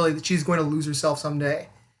possibility that she's going to lose herself someday.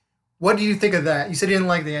 What do you think of that? You said you didn't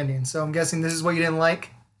like the ending, so I'm guessing this is what you didn't like?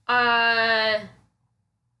 I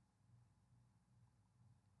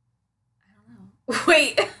don't know.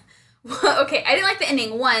 Wait. Okay, I didn't like the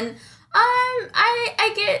ending. One,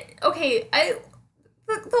 I get, okay,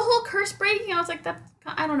 the whole curse breaking, I was like, that,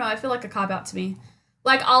 I don't know, I feel like a cop-out to me.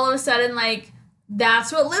 Like, all of a sudden, like,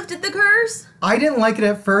 that's what lifted the curse? I didn't like it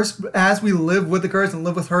at first, but as we live with the curse and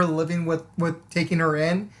live with her, living with taking her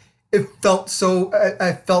in, it felt so,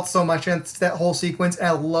 I felt so much into that whole sequence, and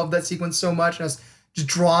I loved that sequence so much, and I was just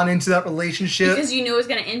drawn into that relationship. Because you knew it was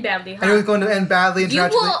going to end badly, huh? I knew it was going to end badly and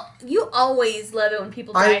tragically. You always love it when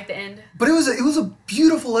people die at the end. But it was a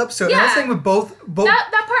beautiful episode. Yeah. And I was saying with both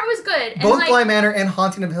that part was good. Both and Bly Manor and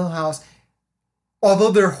Haunting of Hill House,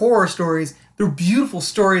 although they're horror stories, they're beautiful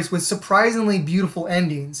stories with surprisingly beautiful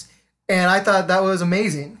endings. And I thought that was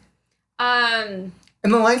amazing. And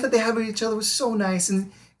the life that they had with each other was so nice.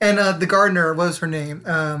 And the gardener, what was her name?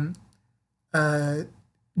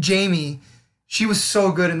 Jamie. She was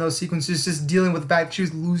so good in those sequences, just dealing with the fact that she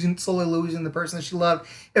was slowly losing the person that she loved.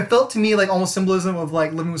 It felt to me like almost symbolism of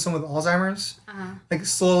like living with someone with Alzheimer's, like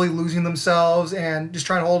slowly losing themselves and just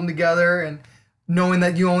trying to hold them together and knowing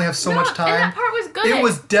that you only have so much time. And that part was good. It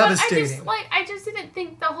was devastating. I just didn't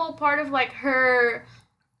think the whole part of like her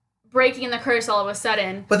breaking the curse all of a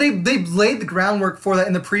sudden. But they laid the groundwork for that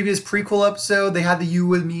in the previous prequel episode. They had the You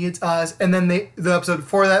With Me, It's Us, and then the episode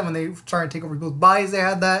before that when they were trying to take over people's bodies, they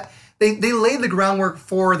had that. They laid the groundwork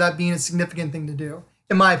for that being a significant thing to do,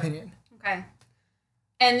 in my opinion. Okay.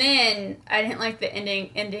 And then I didn't like the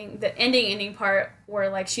ending part where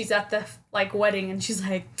like she's at the like wedding and she's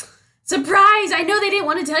like, surprise! I know they didn't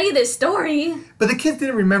want to tell you this story. But the kids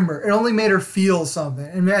didn't remember. It only made her feel something.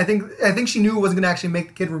 And I think she knew it wasn't going to actually make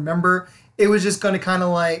the kid remember. It was just going to kind of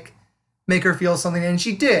like make her feel something, and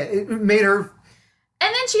she did. It made her.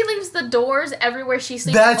 And then she leaves the doors everywhere she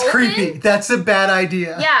sleeps. That's open. creepy. That's a bad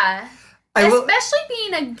idea. Yeah. Especially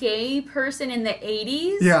being a gay person in the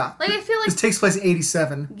 80s. Yeah. Like, I feel like... This takes place in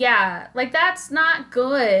 87. Yeah. Like, that's not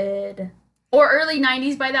good. Or early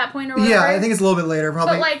 90s by that point or whatever. Yeah, I think it's a little bit later,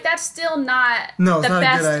 probably. But, like, that's still not No, it's the not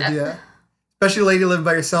best. a good idea. Especially a lady living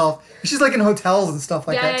by herself. She's, like, in hotels and stuff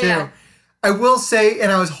like that, too. Yeah. I will say,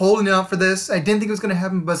 and I was holding out for this, I didn't think it was going to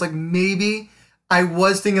happen, but it's like, maybe I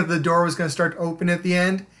was thinking the door was going to start to open at the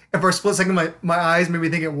end. And for a split second, my eyes made me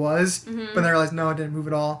think it was. Mm-hmm. But then I realized, no, it didn't move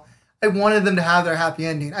at all. I wanted them to have their happy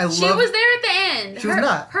ending. She was there at the end. She was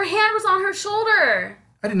not. Her hand was on her shoulder.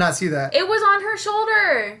 I did not see that. It was on her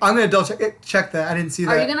shoulder. I'm going to double check that. I didn't see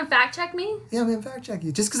that. Are you going to fact check me? Yeah, I'm going to fact check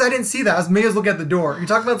you. Just because I didn't see that. Maybe I was looking at the door. You're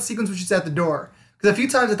talking about the sequence where she's at the door. Because a few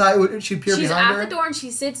times I thought she'd appear behind her. She's at the door and she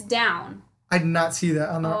sits down. I did not see that.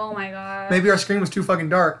 Oh my god. Maybe our screen was too fucking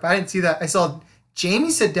dark, but I didn't see that. I saw Jamie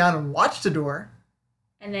sit down and watch the door.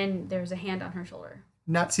 And then there's a hand on her shoulder.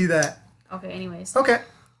 Not see that. Okay, anyways. Okay.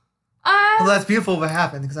 Well, that's beautiful if it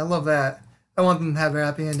happened, because I love that. I want them to have their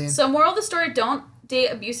happy ending. So, moral of the story, don't date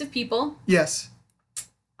abusive people. Yes.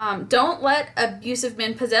 Don't let abusive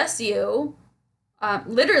men possess you,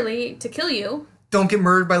 literally, to kill you. Don't get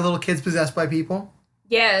murdered by little kids possessed by people.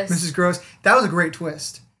 Yes. Mrs. Gross. That was a great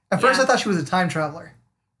twist. At first, I thought she was a time traveler.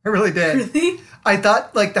 I really did. Really? I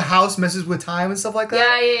thought, like, the house messes with time and stuff like that.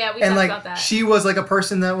 Yeah. We talked about that. She was, like, a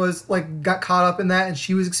person that was, like, got caught up in that, and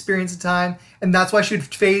she was experiencing time, and that's why she would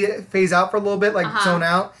phase out for a little bit, like, zone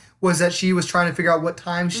out, was that she was trying to figure out what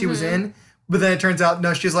time she was in. But then it turns out,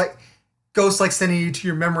 no, she's, like, ghosts, like, sending you to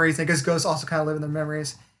your memories, and I guess ghosts also kind of live in their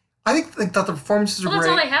memories. I thought the performances were great.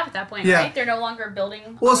 Well, that's all they have at that point, right? They're no longer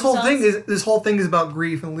building. Well, this whole thing is about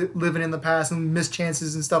grief and living in the past and missed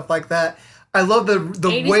chances and stuff like that. I love the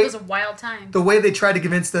 80s way was a wild time. The way they try to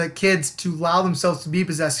convince the kids to allow themselves to be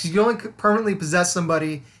possessed. You only permanently possess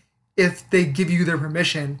somebody if they give you their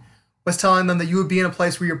permission. Was telling them that you would be in a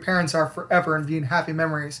place where your parents are forever and be in happy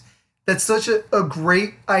memories. That's such a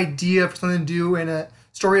great idea for something to do in a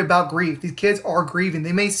story about grief. These kids are grieving.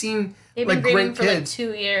 They may seem They've like been grieving great for kids, like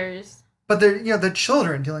 2 years. but they're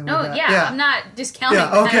children dealing with that. Yeah, I'm not discounting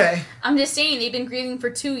that. Okay. I'm just saying they've been grieving for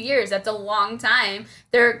 2 years. That's a long time.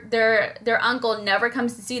 Their uncle never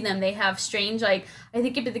comes to see them. They have strange, like, I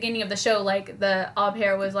think at the beginning of the show, like, the au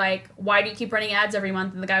pair was like, why do you keep running ads every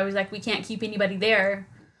month? And the guy was like, we can't keep anybody there.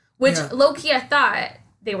 Which, low-key, I thought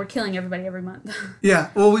they were killing everybody every month.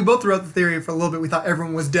 Yeah. Well, we both threw out the theory for a little bit. We thought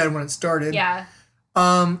everyone was dead when it started. Yeah.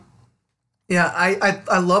 Yeah,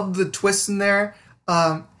 I loved the twists in there.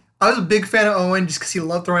 I was a big fan of Owen just because he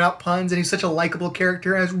loved throwing out puns and he's such a likable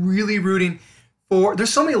character. And I was really rooting for...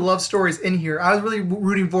 There's so many love stories in here. I was really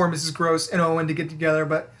rooting for Mrs. Gross and Owen to get together,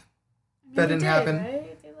 but that didn't happen.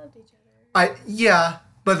 Right? They loved each other. Yeah,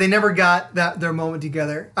 but they never got their moment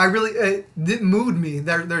together. I really... it moved me,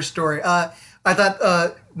 their story. I thought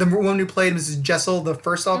the woman who played Mrs. Jessel, the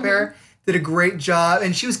first au pair, did a great job.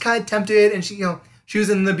 And she was kind of tempted and she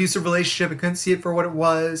was in an abusive relationship and couldn't see it for what it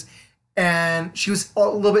was. And she was a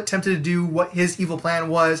little bit tempted to do what his evil plan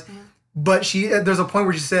was. Mm. But there's a point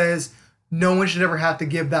where she says, no one should ever have to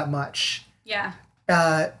give that much. Yeah.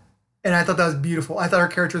 And I thought that was beautiful. I thought her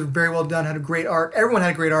character was very well done, had a great arc. Everyone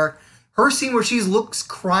had a great arc. Her scene where she looks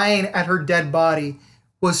crying at her dead body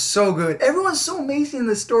was so good. Everyone's so amazing in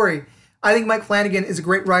this story. I think Mike Flanagan is a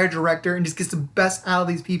great writer-director and just gets the best out of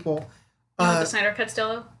these people. The Snyder Cut still,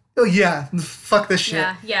 though? Oh, yeah. Fuck this shit.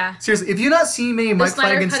 Yeah. Seriously, if you've not seen many Mike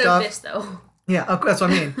Flanagan stuff... This, though. Yeah, that's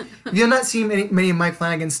what I mean. If you've not seen many Mike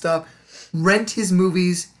Flanagan stuff, rent his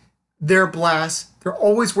movies. They're a blast. They're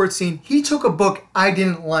always worth seeing. He took a book I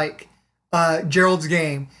didn't like, Gerald's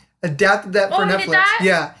Game, adapted that for Netflix. He did that?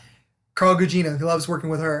 Yeah. Carl Gugino, he loves working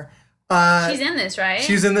with her. She's in this, right?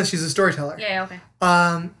 She's in this. She's a storyteller. Yeah, okay.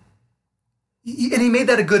 And he made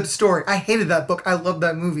that a good story. I hated that book. I loved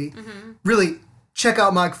that movie. Mm-hmm. Really, check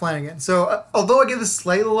out Mike Flanagan. So, although I give this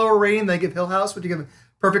slightly lower rating than I give Hill House, which you give a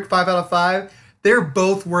perfect 5 out of 5, they're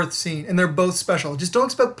both worth seeing, and they're both special. Just don't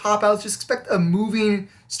expect pop-outs. Just expect a moving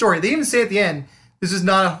story. They even say at the end, this is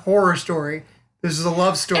not a horror story. This is a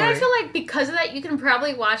love story. And I feel like because of that, you can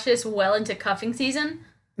probably watch this well into cuffing season.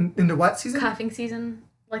 Into what season? Cuffing season.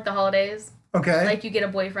 Like the holidays. Okay. Like you get a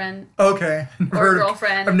boyfriend. Okay. Or a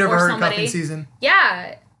girlfriend. I've never heard somebody. of cuffing season.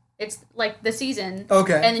 Yeah. It's like the season.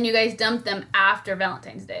 Okay. And then you guys dump them after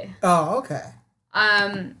Valentine's Day. Oh, okay.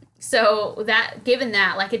 So that, given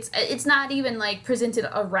that, like, it's not even like presented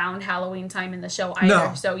around Halloween time in the show either.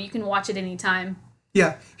 No. So you can watch it anytime.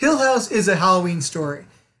 Yeah, Hill House is a Halloween story.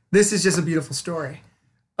 This is just a beautiful story.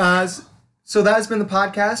 So that has been the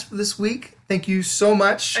podcast for this week. Thank you so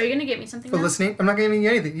much Are you gonna get me something for now? listening. I'm not giving you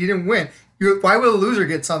anything. You didn't win. Why would a loser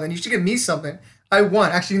get something? You should give me something. I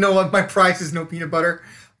won. Actually, you know what? My prize is no peanut butter.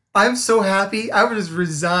 I'm so happy. I was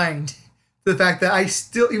resigned to the fact that I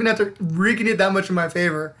still, even after rigging it that much in my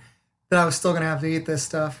favor, that I was still going to have to eat this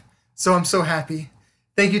stuff. So I'm so happy.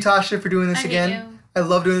 Thank you, Tasha, for doing this I hate again. you. I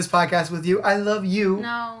love doing this podcast with you. I love you.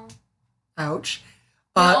 No. Ouch.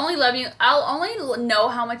 I'll only love you. I'll only know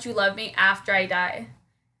how much you love me after I die.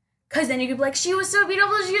 Because then you could be like, she was so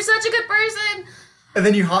beautiful. You're such a good person. And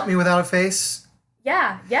then you haunt me without a face.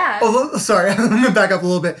 Yeah, yeah. Oh, sorry. Let me back up a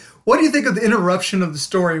little bit. What do you think of the interruption of the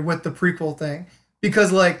story with the prequel thing?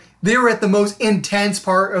 Because, like, they were at the most intense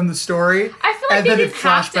part of the story. I feel like and they then didn't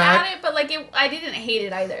have to flashback. add it, but, like, I didn't hate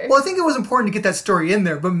it either. Well, I think it was important to get that story in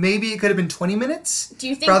there, but maybe it could have been 20 minutes Do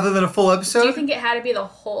you think, rather than a full episode. do you think it had to be the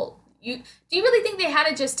whole... Do you really think they had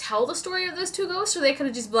to just tell the story of those two ghosts, or they could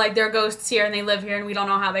have just been like, there are ghosts here and they live here and we don't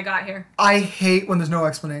know how they got here? I hate when there's no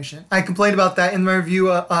explanation. I complained about that in my review.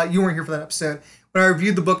 You weren't here for that episode. When I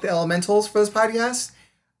reviewed the book The Elementals for this podcast,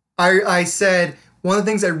 I said one of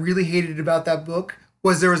the things I really hated about that book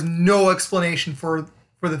was there was no explanation for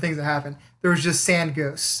the things that happened. There was just sand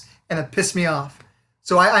ghosts, and it pissed me off.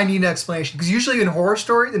 So I need an explanation. Because usually in horror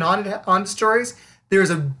stories, in haunted stories, there's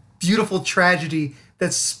a beautiful tragedy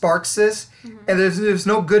that sparks this, and there's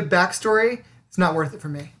no good backstory. It's not worth it for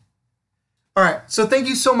me. All right, so thank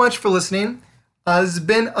you so much for listening. This has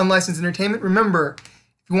been Unlicensed Entertainment. Remember,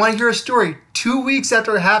 if you want to hear a story 2 weeks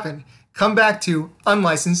after it happened, come back to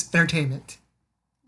Unlicensed Entertainment.